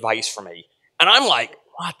any advice for me?" And I'm like,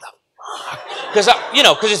 what the fuck?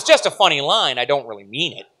 Because it's just a funny line. I don't really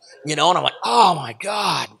mean it. And I'm like, oh my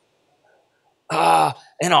God.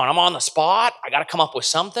 And I'm on the spot. I got to come up with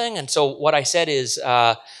something. And so what I said is,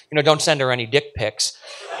 don't send her any dick pics,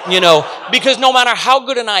 because no matter how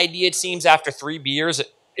good an idea it seems after 3 beers,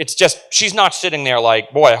 it's just, she's not sitting there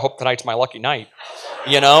like, boy, I hope tonight's my lucky night,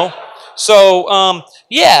 So,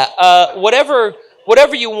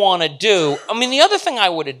 whatever you want to do. I mean, the other thing I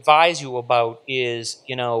would advise you about is,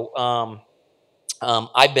 I've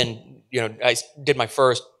been, I did my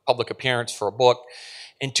first public appearance for a book.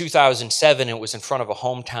 In 2007, it was in front of a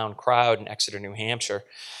hometown crowd in Exeter, New Hampshire.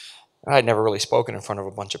 I had never really spoken in front of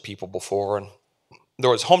a bunch of people before, and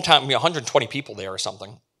there was 120 people there or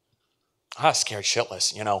something. I was scared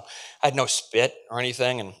shitless, I had no spit or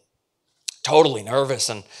anything, and totally nervous.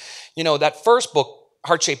 And, that first book,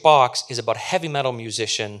 Heart-Shaped Box, is about a heavy metal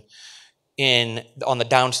musician on the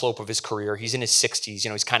downslope of his career. He's in his 60s,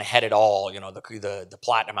 he's kind of had it all, the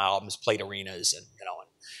platinum albums, played arenas, and,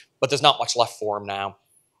 but there's not much left for him now.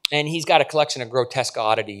 And he's got a collection of grotesque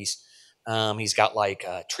oddities. He's got like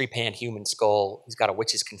a tree-pan human skull. He's got a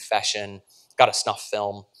witch's confession. He's got a snuff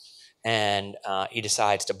film. and he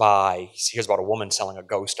decides to buy. He hears about a woman selling a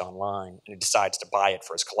ghost online, and he decides to buy it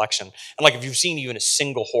for his collection. And like, if you've seen even a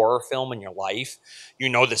single horror film in your life, you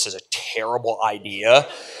know this is a terrible idea.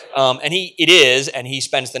 And it is, and he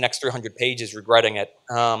spends the next 300 pages regretting it.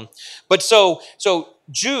 But so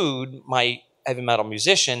Jude, my heavy metal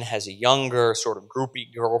musician, has a younger sort of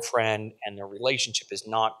groupie girlfriend, and their relationship is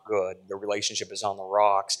not good. Their relationship is on the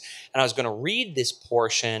rocks. And I was going to read this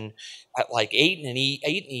portion at like 8 in the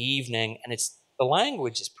evening, and the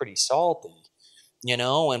language is pretty salty, you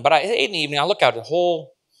know. And but 8 in the evening, I look out at the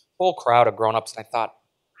whole crowd of grown-ups, and I thought,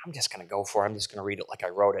 I'm just going to go for it. I'm just going to read it like I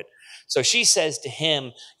wrote it. So she says to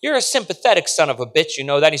him, "You're a sympathetic son of a bitch, you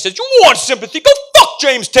know that?" And he says, "You want sympathy? Go fuck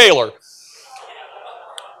James Taylor."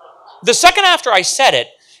 The second after I said it,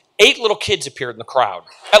 8 little kids appeared in the crowd.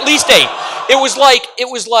 At least 8. It was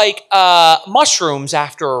like mushrooms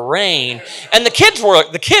after a rain, and the kids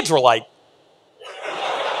were like,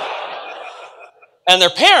 and their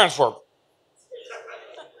parents were.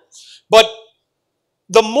 But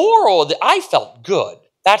the moral that I felt good.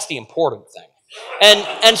 That's the important thing.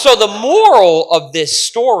 And so the moral of this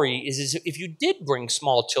story is if you did bring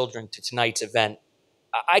small children to tonight's event,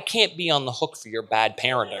 I can't be on the hook for your bad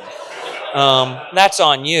parenting. That's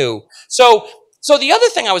on you. So the other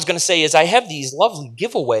thing I was going to say is I have these lovely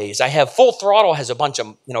giveaways. I have Full Throttle has a bunch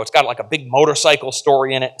of, it's got like a big motorcycle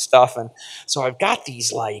story in it and stuff. And so I've got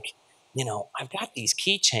these I've got these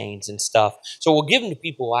keychains and stuff. So we'll give them to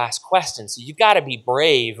people who ask questions. So you got to be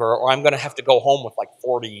brave, or I'm going to have to go home with like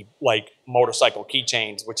 40 motorcycle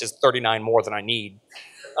keychains, which is 39 more than I need.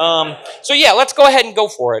 So yeah, let's go ahead and go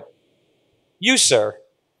for it. You, sir.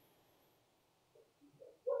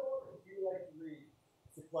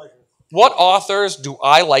 What authors do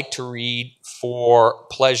I like to read for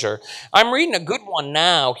pleasure? I'm reading a good one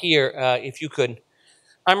now here, if you could.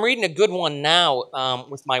 I'm reading a good one now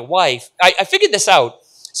with my wife. I figured this out.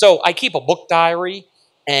 So I keep a book diary,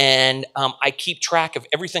 and I keep track of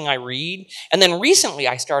everything I read. And then recently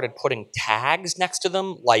I started putting tags next to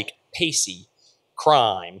them, like pacey,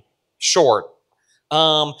 crime, short,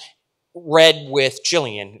 read with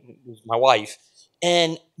Jillian, my wife.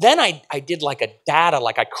 And then I did like a data,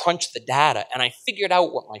 like I crunched the data, and I figured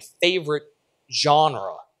out what my favorite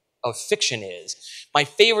genre of fiction is. My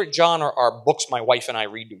favorite genre are books my wife and I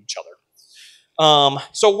read to each other.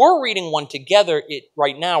 So we're reading one together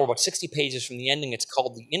right now. We're about 60 pages from the ending. It's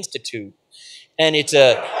called The Institute. And it's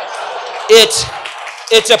a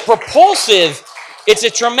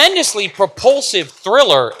tremendously propulsive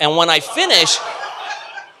thriller. And when I finish,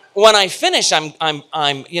 I'm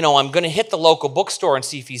going to hit the local bookstore and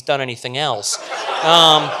see if he's done anything else,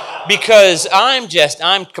 because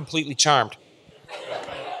I'm completely charmed.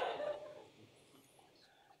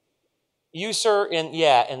 You, sir, in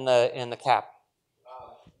the cap.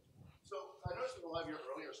 So I noticed in a lot of your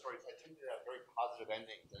earlier stories, I tend to have very positive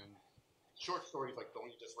endings, and short stories like the one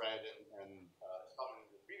you just read and some in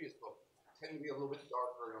the previous book tend to be a little bit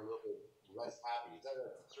darker and a little bit less happy. Is that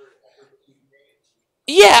a certain effort that you made?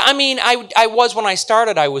 Yeah, I mean, I was when I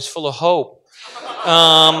started. I was full of hope,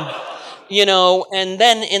 and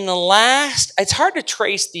then in the last, it's hard to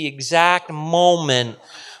trace the exact moment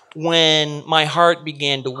when my heart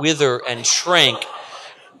began to wither and shrink.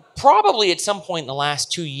 Probably at some point in the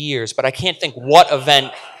last 2 years, but I can't think what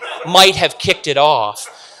event might have kicked it off.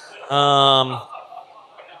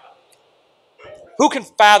 Who can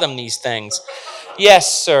fathom these things?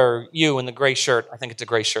 Yes, sir, you in the gray shirt. I think it's a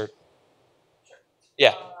gray shirt.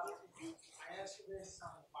 Yeah.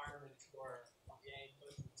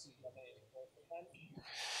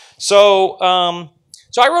 So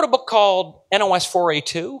I wrote a book called NOS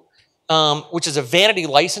 4A2, which is a vanity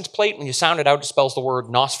license plate. When you sound it out, it spells the word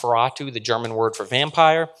Nosferatu, the German word for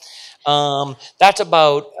vampire. That's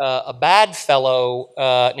about a bad fellow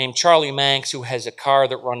named Charlie Manx, who has a car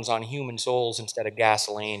that runs on human souls instead of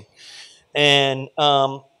gasoline. And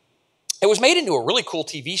it was made into a really cool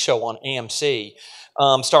TV show on AMC,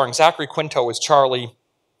 starring Zachary Quinto as Charlie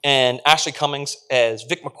and Ashley Cummings as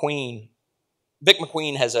Vic McQueen. Vic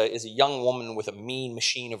McQueen is a young woman with a mean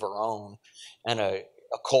machine of her own and a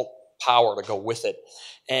occult power to go with it.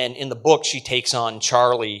 And in the book, she takes on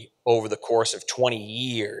Charlie over the course of 20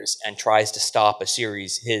 years and tries to stop a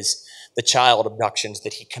series, the child abductions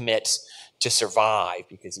that he commits to survive,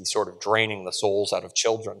 because he's sort of draining the souls out of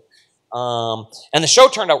children. And the show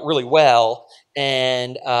turned out really well,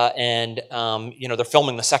 and they're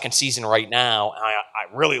filming the second season right now.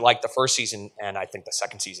 I really like the first season, and I think the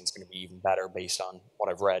second season is going to be even better based on what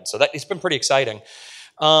I've read. So it's been pretty exciting.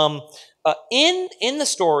 In the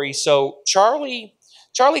story, so Charlie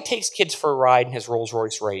takes kids for a ride in his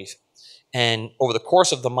Rolls-Royce Wraith, And over the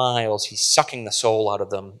course of the miles, he's sucking the soul out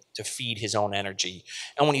of them to feed his own energy.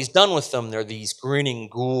 And when he's done with them, they're these grinning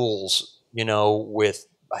ghouls, with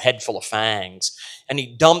a head full of fangs. And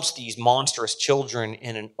he dumps these monstrous children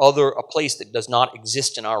in a place that does not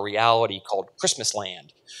exist in our reality called Christmas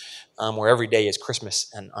Land, where every day is Christmas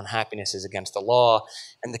and unhappiness is against the law.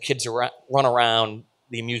 And the kids run around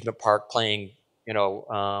the amusement park playing,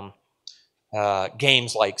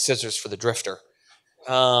 games like Scissors for the Drifter.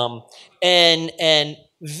 And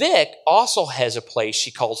Vic also has a place,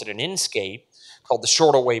 she calls it an inscape, called the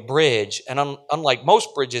Shortaway Bridge. And unlike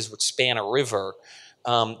most bridges which span a river,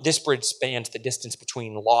 this bridge spans the distance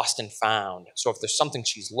between lost and found. So if there's something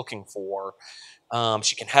she's looking for,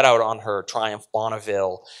 she can head out on her Triumph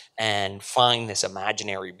Bonneville and find this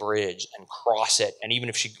imaginary bridge and cross it. And even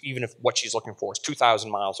if what she's looking for is 2,000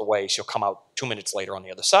 miles away, she'll come out 2 minutes later on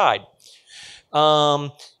the other side.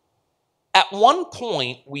 At one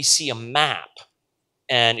point, we see a map,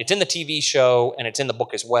 and it's in the TV show and it's in the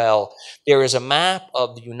book as well. There is a map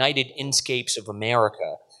of the United Inscapes of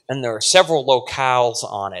America, and there are several locales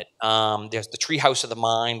on it. There's the Treehouse of the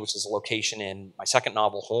Mind, which is a location in my second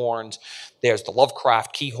novel, Horns. There's the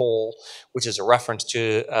Lovecraft Keyhole, which is a reference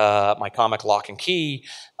to my comic Lock and Key.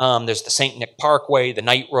 There's the St. Nick Parkway, the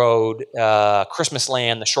Night Road, Christmas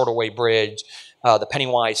Land, the Shortaway Bridge, the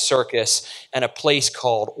Pennywise Circus, and a place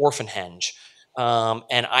called Orphanhenge.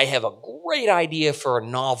 And I have a great idea for a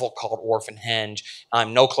novel called Orphanhenge.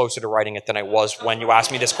 I'm no closer to writing it than I was when you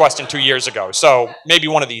asked me this question 2 years ago. So maybe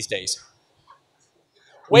one of these days.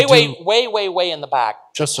 Way in the back.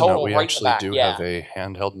 Just a note, we actually do have a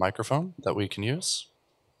handheld microphone that we can use.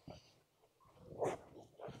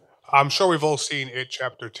 I'm sure we've all seen It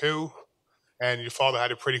Chapter 2, and your father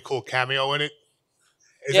had a pretty cool cameo in it.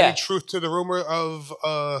 Is there any truth to the rumor of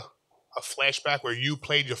a flashback where you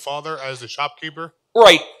played your father as the shopkeeper?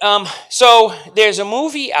 Right. So there's a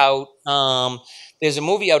movie out.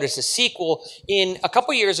 It's a sequel. A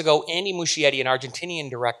couple years ago, Andy Muschietti, an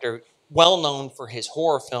Argentinian director, well known for his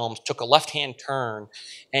horror films, took a left-hand turn,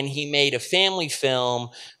 and he made a family film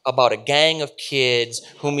about a gang of kids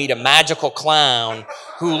who meet a magical clown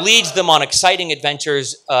who leads them on exciting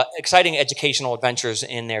educational adventures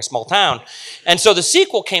in their small town. And so the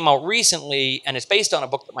sequel came out recently, and it's based on a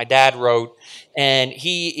book that my dad wrote, and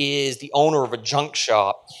he is the owner of a junk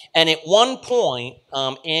shop. And at one point,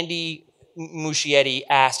 Andy Muschietti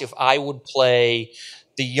asked if I would play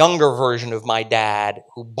the younger version of my dad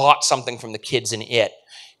who bought something from the kids in It.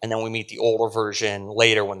 And then we meet the older version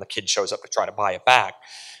later when the kid shows up to try to buy it back.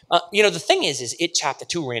 The thing is It Chapter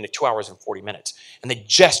 2 ran at 2 hours and 40 minutes, and they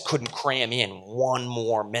just couldn't cram in one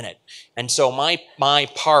more minute. And so my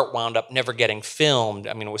part wound up never getting filmed.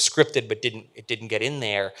 I mean, it was scripted, but it didn't get in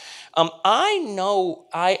there.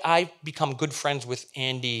 I've become good friends with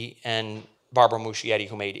Andy and Barbara Muschietti,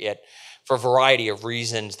 who made It, for a variety of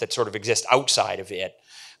reasons that sort of exist outside of It.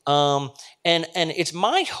 And it's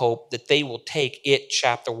my hope that they will take It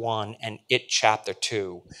Chapter 1 and It Chapter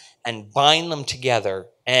 2 and bind them together.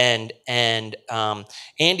 And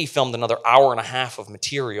Andy filmed another hour and a half of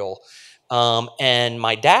material. And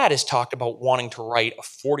my dad has talked about wanting to write a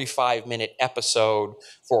 45-minute episode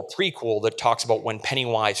for a prequel that talks about when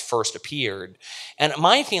Pennywise first appeared. And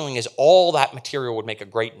my feeling is all that material would make a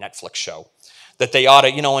great Netflix show. That they ought to,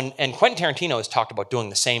 and Quentin Tarantino has talked about doing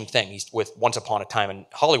the same thing. He's with Once Upon a Time in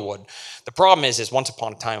Hollywood. The problem is Once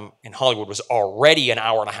Upon a Time in Hollywood was already an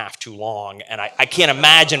hour and a half too long, and I can't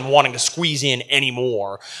imagine wanting to squeeze in any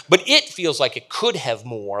more. But It feels like it could have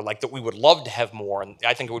more, like that we would love to have more, and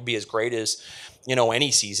I think it would be as great as, any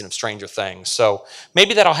season of Stranger Things. So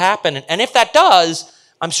maybe that'll happen, and if that does,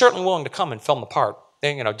 I'm certainly willing to come and film the part.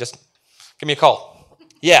 Then, just give me a call.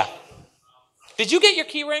 Yeah. Did you get your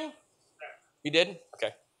key ring? You did?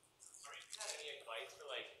 Okay.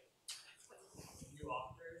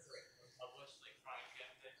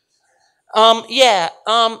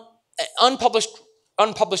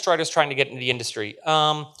 Unpublished writers trying to get into the industry.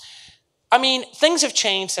 Things have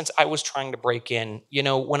changed since I was trying to break in.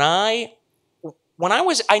 When I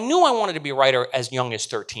knew I wanted to be a writer as young as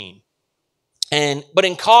 13. But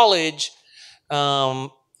in college,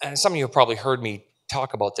 and some of you have probably heard me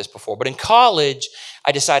talk about this before, but in college,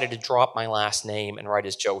 I decided to drop my last name and write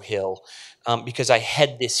as Joe Hill because I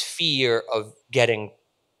had this fear of getting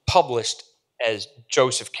published as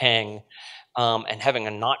Joseph King and having a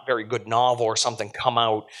not very good novel or something come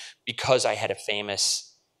out because I had a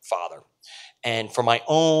famous father. And for my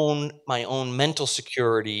own mental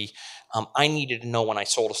security, I needed to know when I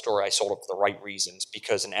sold a story, I sold it for the right reasons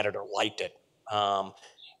because an editor liked it.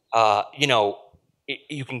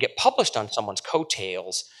 You can get published on someone's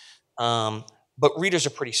coattails, but readers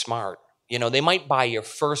are pretty smart. You know, they might buy your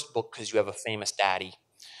first book because you have a famous daddy.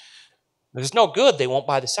 If it's no good, they won't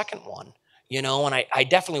buy the second one. You know, and I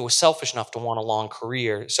definitely was selfish enough to want a long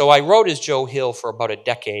career. So I wrote as Joe Hill for about a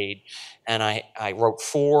decade, and I wrote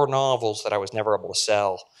 4 novels that I was never able to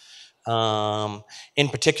sell. In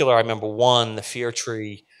particular, I remember one, The Fear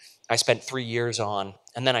Tree, I spent 3 years on,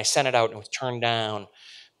 and then I sent it out and it was turned down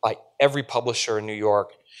by every publisher in New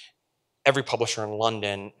York, every publisher in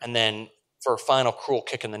London, and then for a final cruel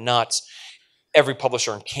kick in the nuts, every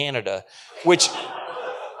publisher in Canada, which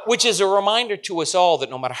is a reminder to us all that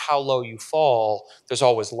no matter how low you fall, there's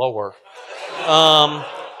always lower. Um,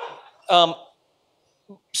 um,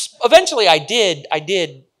 Eventually, I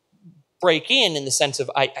did break in the sense of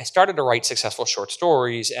I started to write successful short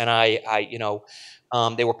stories, and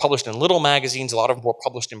they were published in little magazines. A lot of them were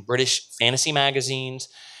published in British fantasy magazines.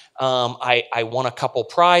 I won a couple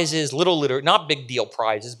prizes, not big deal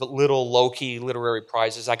prizes, but little low-key literary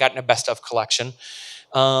prizes. I got in a best of collection.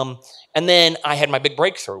 And then I had my big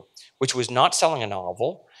breakthrough, which was not selling a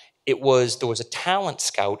novel. There was a talent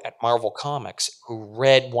scout at Marvel Comics who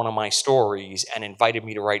read one of my stories and invited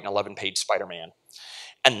me to write an 11-page Spider-Man.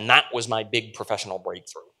 And that was my big professional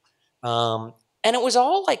breakthrough. And it was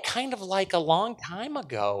all kind of like a long time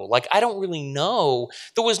ago. Like, I don't really know.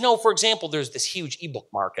 For example, there's this huge ebook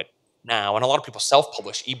market now, and a lot of people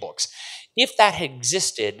self-publish ebooks. If that had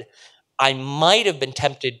existed, I might have been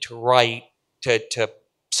tempted to write, to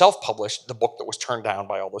self-publish the book that was turned down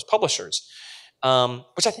by all those publishers,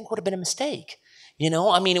 which I think would have been a mistake.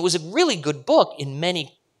 I mean, it was a really good book in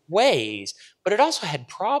many ways, but it also had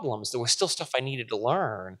problems. There was still stuff I needed to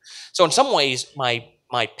learn. So in some ways, my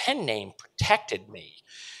pen name protected me,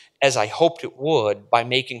 as I hoped it would, by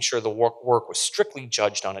making sure the work was strictly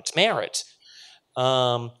judged on its merits.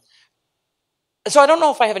 So I don't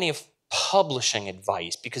know if I have any publishing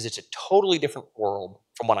advice, because it's a totally different world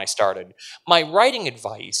from when I started. My writing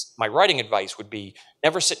advice would be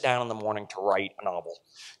never sit down in the morning to write a novel.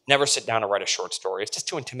 Never sit down to write a short story. It's just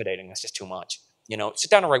too intimidating. It's just too much.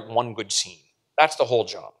 Sit down and write one good scene. That's the whole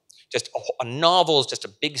job. Just a novel is just a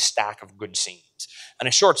big stack of good scenes. And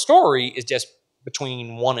a short story is just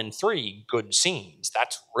between 1 and 3 good scenes.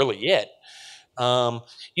 That's really it.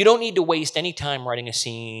 You don't need to waste any time writing a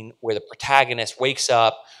scene where the protagonist wakes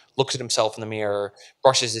up, looks at himself in the mirror,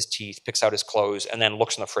 brushes his teeth, picks out his clothes, and then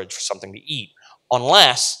looks in the fridge for something to eat,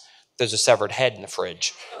 unless there's a severed head in the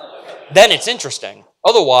fridge. Then it's interesting.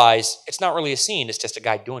 Otherwise, it's not really a scene. It's just a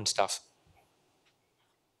guy doing stuff.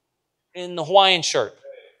 In the Hawaiian shirt.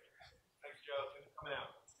 Thanks, Joe. Thanks for coming out.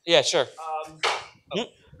 Yeah, sure.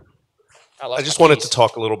 I just wanted to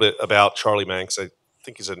talk a little bit about Charlie Manx. I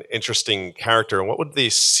think he's an interesting character. And what would the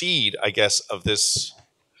seed, I guess, of this?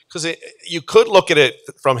 Because you could look at it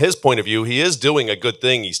from his point of view. He is doing a good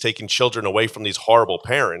thing. He's taking children away from these horrible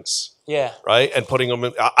parents. Yeah. Right? And putting them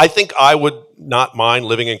in. I think I would not mind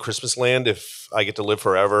living in Christmas land if I get to live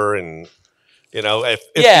forever. And,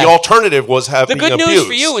 if the alternative was having abused. The good news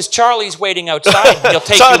for you is Charlie's waiting outside. He'll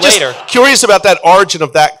take so you I'm just later. Curious about that origin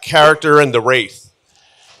of that character and the Wraith.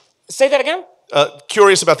 Say that again?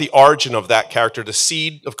 Curious about the origin of that character, the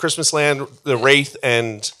seed of Christmas land, the Wraith,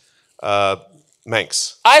 and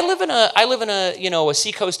Manx. I live in a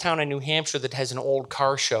seacoast town in New Hampshire that has an old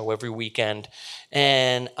car show every weekend,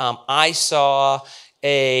 and I saw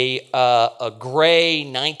a gray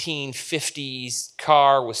 1950s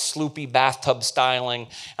car with sloopy bathtub styling,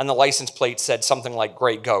 and the license plate said something like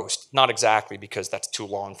 "Gray Ghost." Not exactly, because that's too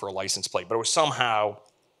long for a license plate, but it was somehow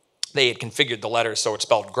they had configured the letters so it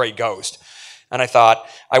spelled "Gray Ghost," and I thought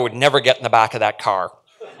I would never get in the back of that car.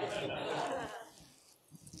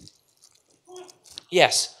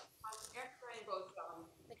 Yes.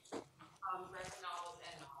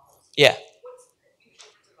 Yeah.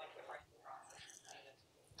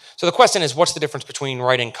 So the question is, what's the difference between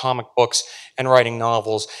writing comic books and writing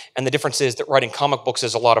novels? And the difference is that writing comic books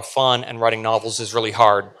is a lot of fun and writing novels is really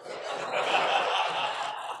hard.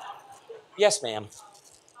 Yes, ma'am.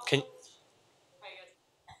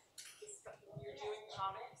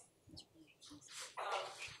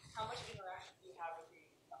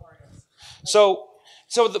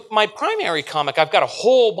 My primary comic, I've got a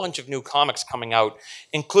whole bunch of new comics coming out,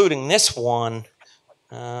 including this one,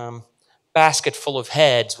 Basket Full of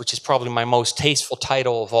Heads, which is probably my most tasteful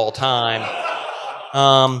title of all time.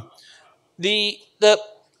 I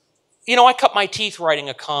cut my teeth writing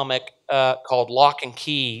a comic called Lock and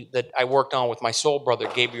Key that I worked on with my soul brother,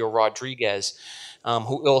 Gabriel Rodriguez,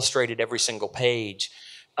 who illustrated every single page.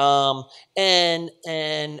 We're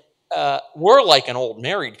like an old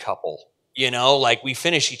married couple. We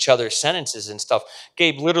finish each other's sentences and stuff.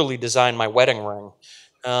 Gabe literally designed my wedding ring.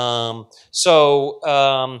 You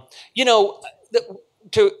know,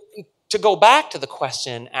 to to go back to the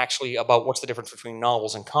question actually about what's the difference between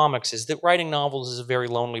novels and comics is that writing novels is a very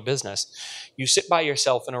lonely business. You sit by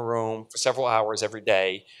yourself in a room for several hours every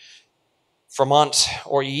day for months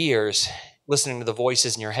or years listening to the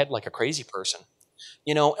voices in your head like a crazy person.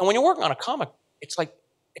 You know, and when you're working on a comic, it's like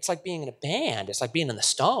being in a band. It's like being in the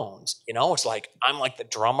Stones. You know, it's like I'm like the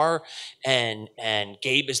drummer, and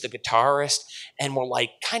Gabe is the guitarist, and we're like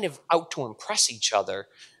kind of out to impress each other.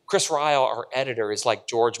 Chris Ryle, our editor, is like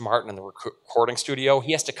George Martin in the recording studio.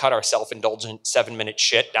 He has to cut our self-indulgent 7-minute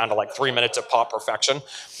shit down to like 3 minutes of pop perfection.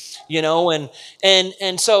 You know, and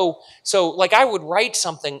so like I would write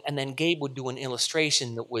something, and then Gabe would do an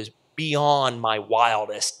illustration that was beyond my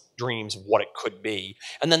wildest dreams of what it could be,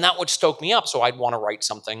 and then that would stoke me up, so I'd want to write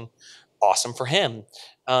something awesome for him.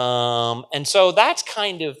 And so that's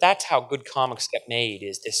how good comics get made,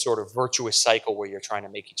 is this sort of virtuous cycle where you're trying to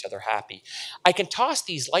make each other happy. I can toss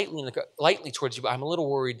these lightly towards you, but I'm a little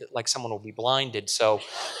worried that like someone will be blinded. So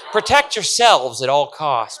protect yourselves at all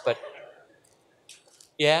costs. But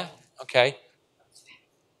yeah, okay.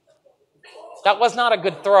 That was not a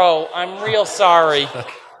good throw. I'm real sorry.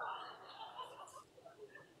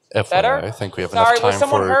 Better? FYI, I think we have Sorry, enough time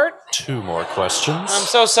for hurt? 2 more questions. I'm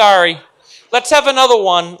so sorry. Let's have another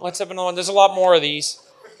one. There's a lot more of these.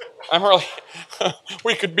 I'm really...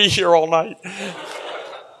 we could be here all night.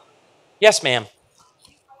 Yes, ma'am.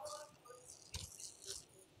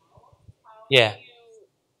 Yeah.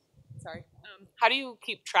 Sorry. How do you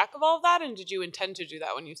keep track of all of that, and did you intend to do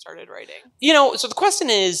that when you started writing? You know, so the question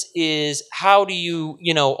is how do you,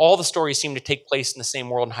 all the stories seem to take place in the same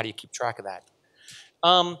world, and how do you keep track of that?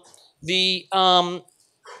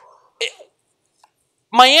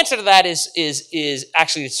 My answer to that is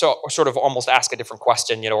actually sort of almost ask a different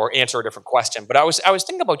question, or answer a different question. But I was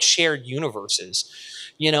thinking about shared universes,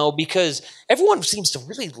 because everyone seems to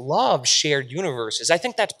really love shared universes. I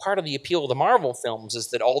think that's part of the appeal of the Marvel films, is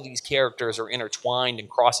that all these characters are intertwined and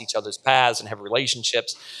cross each other's paths and have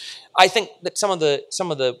relationships. I think that some of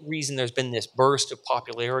the reason there's been this burst of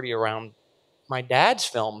popularity around my dad's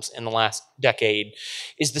films in the last decade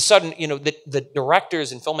is the sudden, the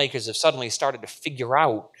directors and filmmakers have suddenly started to figure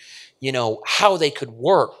out, how they could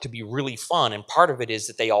work to be really fun. And part of it is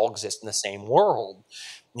that they all exist in the same world,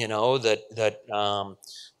 that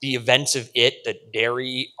the events of it, that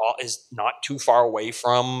Derry is not too far away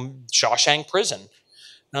from Shawshank Prison.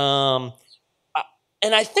 And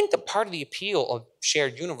I think that part of the appeal of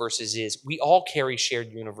shared universes is we all carry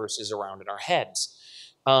shared universes around in our heads.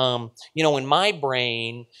 In my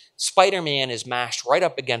brain, Spider-Man is mashed right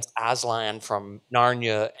up against Aslan from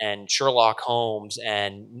Narnia and Sherlock Holmes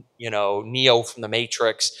and, Neo from The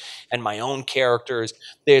Matrix and my own characters.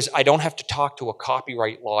 I don't have to talk to a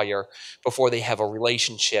copyright lawyer before they have a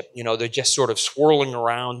relationship. They're just sort of swirling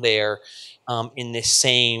around there in this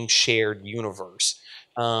same shared universe.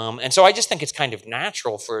 And so I just think it's kind of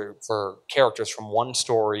natural for characters from one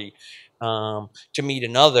story to meet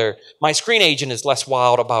another. My screen agent is less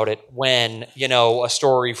wild about it when, a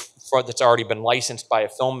story that's already been licensed by a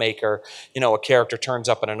filmmaker, a character turns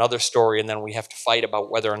up in another story, and then we have to fight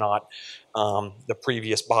about whether or not the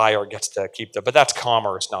previous buyer gets to keep the. But that's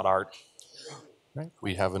commerce, not art. Right.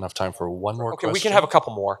 We have enough time for one more question. Okay, we can have a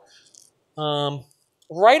couple more.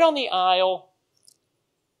 Right on the aisle.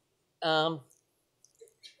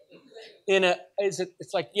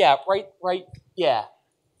 It's like, yeah, right, yeah.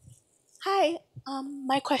 Hi,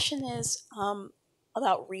 my question is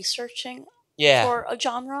about researching for a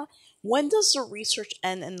genre. When does the research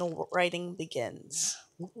end and the writing begins?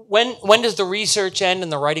 When does the research end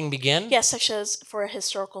and the writing begin? Yes, such as for a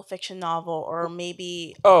historical fiction novel or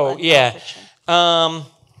maybe nonfiction.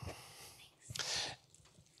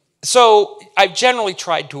 So I've generally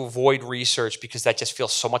tried to avoid research because that just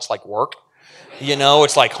feels so much like work.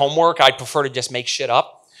 It's like homework. I'd prefer to just make shit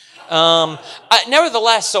up.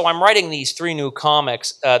 Nevertheless, so I'm writing these 3 new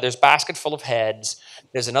comics. There's Basket Full of Heads.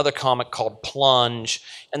 There's another comic called Plunge.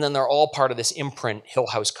 And then they're all part of this imprint, Hill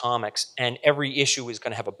House Comics. And every issue is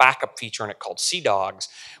going to have a backup feature in it called Sea Dogs,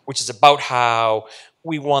 which is about how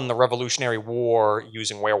we won the Revolutionary War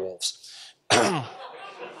using werewolves.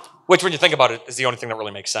 Which, when you think about it, is the only thing that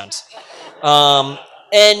really makes sense. And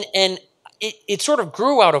it sort of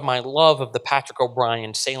grew out of my love of the Patrick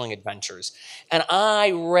O'Brian sailing adventures. And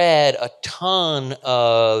I read a ton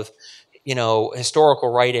of,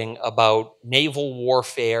 historical writing about naval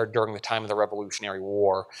warfare during the time of the Revolutionary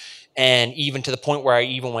War. And even to the point where I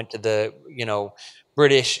even went to the,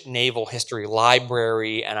 British Naval History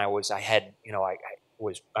Library, and I'm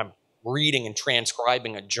reading and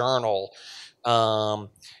transcribing a journal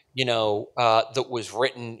that was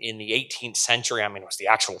written in the 18th century. I mean, it was the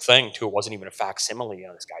actual thing too. It wasn't even a facsimile.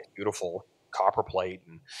 This guy's beautiful copperplate,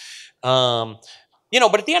 and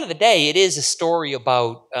but at the end of the day, it is a story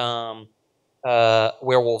about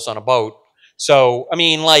werewolves on a boat. So, I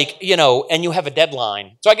mean, and you have a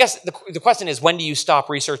deadline. So I guess the question is, when do you stop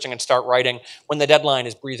researching and start writing? When the deadline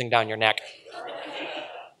is breathing down your neck.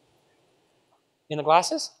 In the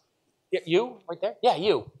glasses? Yeah, you right there? Yeah,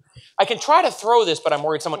 you. I can try to throw this, but I'm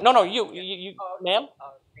worried someone. No, you, ma'am.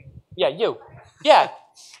 Yeah, you. Yeah.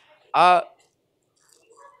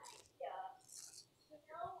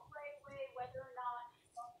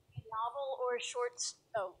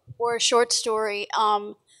 Or a short story.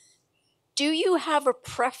 Do you have a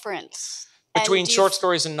preference between short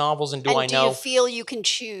stories and novels, and do I know? Do you feel you can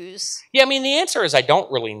choose? Yeah, I mean, the answer is I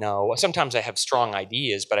don't really know. Sometimes I have strong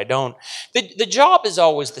ideas, but I don't. The job is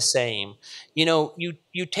always the same.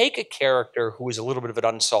 You take a character who is a little bit of an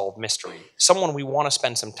unsolved mystery, someone we want to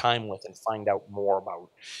spend some time with and find out more about,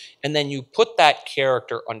 and then you put that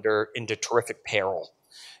character into terrific peril.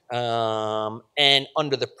 And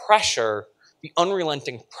under the pressure, the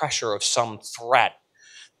unrelenting pressure of some threat,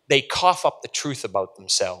 they cough up the truth about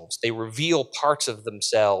themselves. They reveal parts of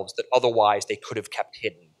themselves that otherwise they could have kept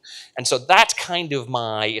hidden. And so that's kind of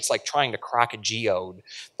it's like trying to crack a geode.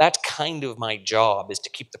 That's kind of my job, is to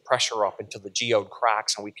keep the pressure up until the geode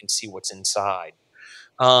cracks and we can see what's inside.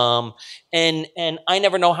 And I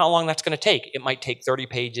never know how long that's going to take. It might take 30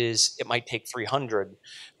 pages. It might take 300.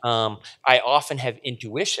 I often have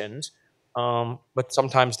intuitions, but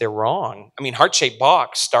sometimes they're wrong. I mean, Heart-Shaped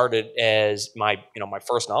Box started as my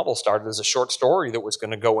first novel started as a short story that was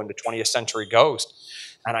going to go into 20th Century Ghost.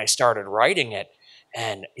 And I started writing it.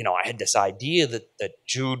 And, I had this idea that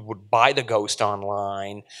Jude would buy the ghost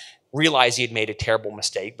online, realize he had made a terrible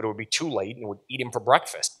mistake, but it would be too late and would eat him for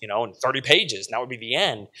breakfast, in 30 pages, and that would be the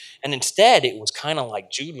end. And instead, it was kind of like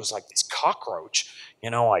Jude was like this cockroach.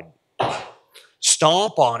 I'd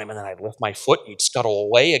stomp on him, and then I'd lift my foot, and he'd scuttle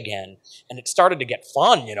away again. And it started to get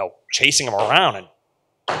fun, chasing him around.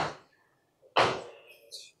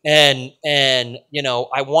 And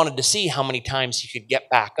I wanted to see how many times he could get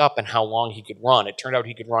back up and how long he could run. It turned out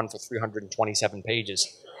he could run for 327 pages.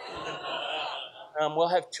 We'll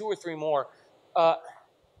have 2 or 3 more. You,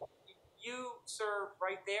 sir,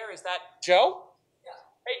 right there, is that Joe? Yeah.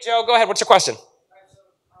 Hey, Joe, go ahead. What's your question?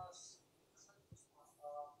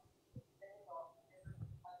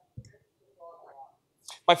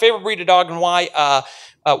 My favorite breed of dog and why?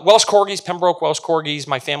 Welsh Corgis, Pembroke Welsh Corgis.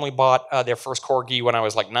 My family bought their first Corgi when I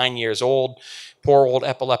was like 9 years old. Poor old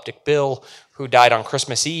epileptic Bill, who died on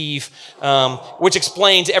Christmas Eve, which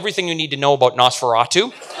explains everything you need to know about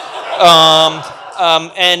Nosferatu.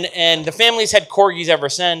 And the family's had Corgis ever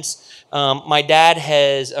since. My dad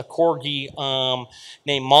has a Corgi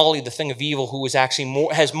named Molly, the Thing of Evil, who is actually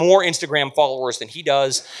has more Instagram followers than he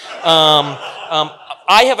does.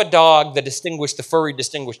 I have a dog, the furry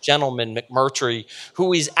distinguished gentleman, McMurtry,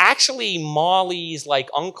 who is actually Molly's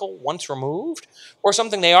uncle once removed or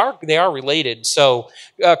something. They are related. So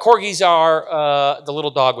Corgis are the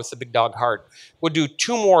little dog with the big dog heart. We'll do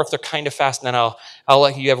 2 more if they're kind of fast, and then I'll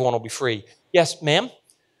let you. Everyone will be free. Yes, ma'am?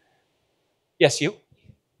 Yes, you?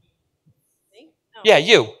 Me? Oh. Yeah,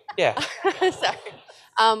 you. Yeah. Sorry.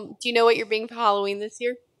 Do you know what you're being for Halloween this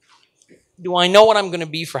year? Do I know what I'm going to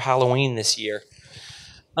be for Halloween this year?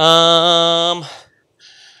 A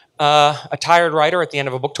tired writer at the end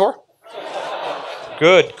of a book tour?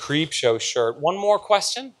 Good. Creep show shirt. One more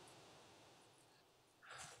question?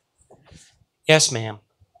 Yes, ma'am.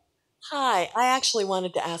 Hi, I actually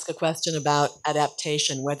wanted to ask a question about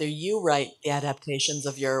adaptation, whether you write the adaptations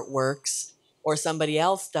of your works or somebody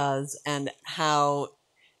else does, and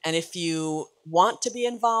if you want to be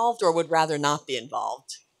involved or would rather not be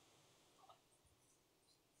involved.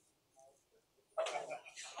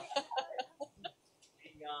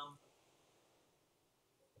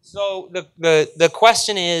 So the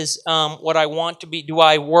question is, what I want to be, do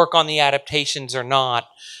I work on the adaptations or not?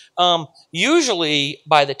 Usually,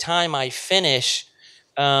 by the time I finish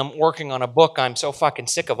working on a book, I'm so fucking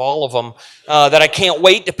sick of all of them that I can't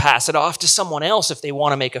wait to pass it off to someone else if they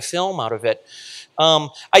want to make a film out of it. There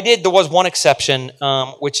was one exception,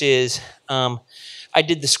 which is I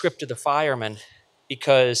did the script of The Fireman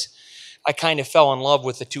because I kind of fell in love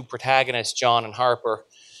with the 2 protagonists, John and Harper,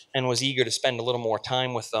 and was eager to spend a little more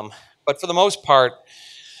time with them. But for the most part,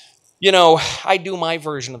 I do my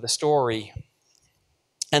version of the story.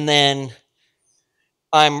 And then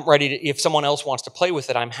I'm ready to, if someone else wants to play with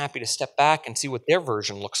it, I'm happy to step back and see what their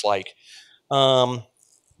version looks like. If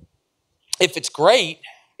it's great,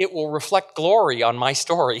 it will reflect glory on my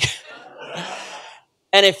story.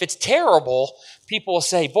 And if it's terrible, people will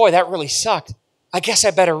say, boy, that really sucked. I guess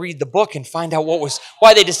I better read the book and find out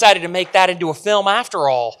why they decided to make that into a film after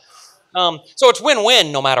all. So it's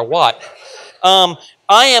win-win no matter what. I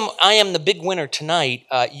am the big winner tonight.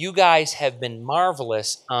 You guys have been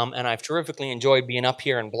marvelous, and I've terrifically enjoyed being up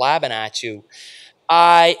here and blabbing at you.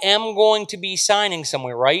 I am going to be signing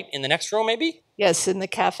somewhere, right? In the next room, maybe? Yes, in the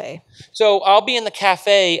cafe. So I'll be in the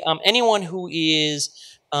cafe. Anyone who is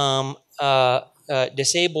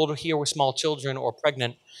disabled here with small children or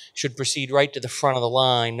pregnant should proceed right to the front of the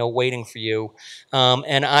line, no waiting for you.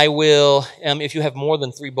 And I will, if you have more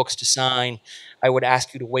than 3 books to sign, I would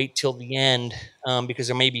ask you to wait till the end because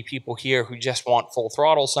there may be people here who just want Full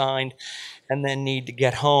Throttle signed and then need to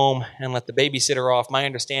get home and let the babysitter off. My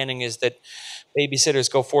understanding is that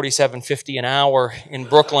babysitters go $47.50 an hour in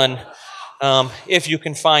Brooklyn if you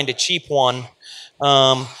can find a cheap one.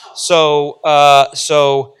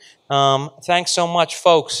 Thanks so much,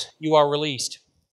 folks. You are released.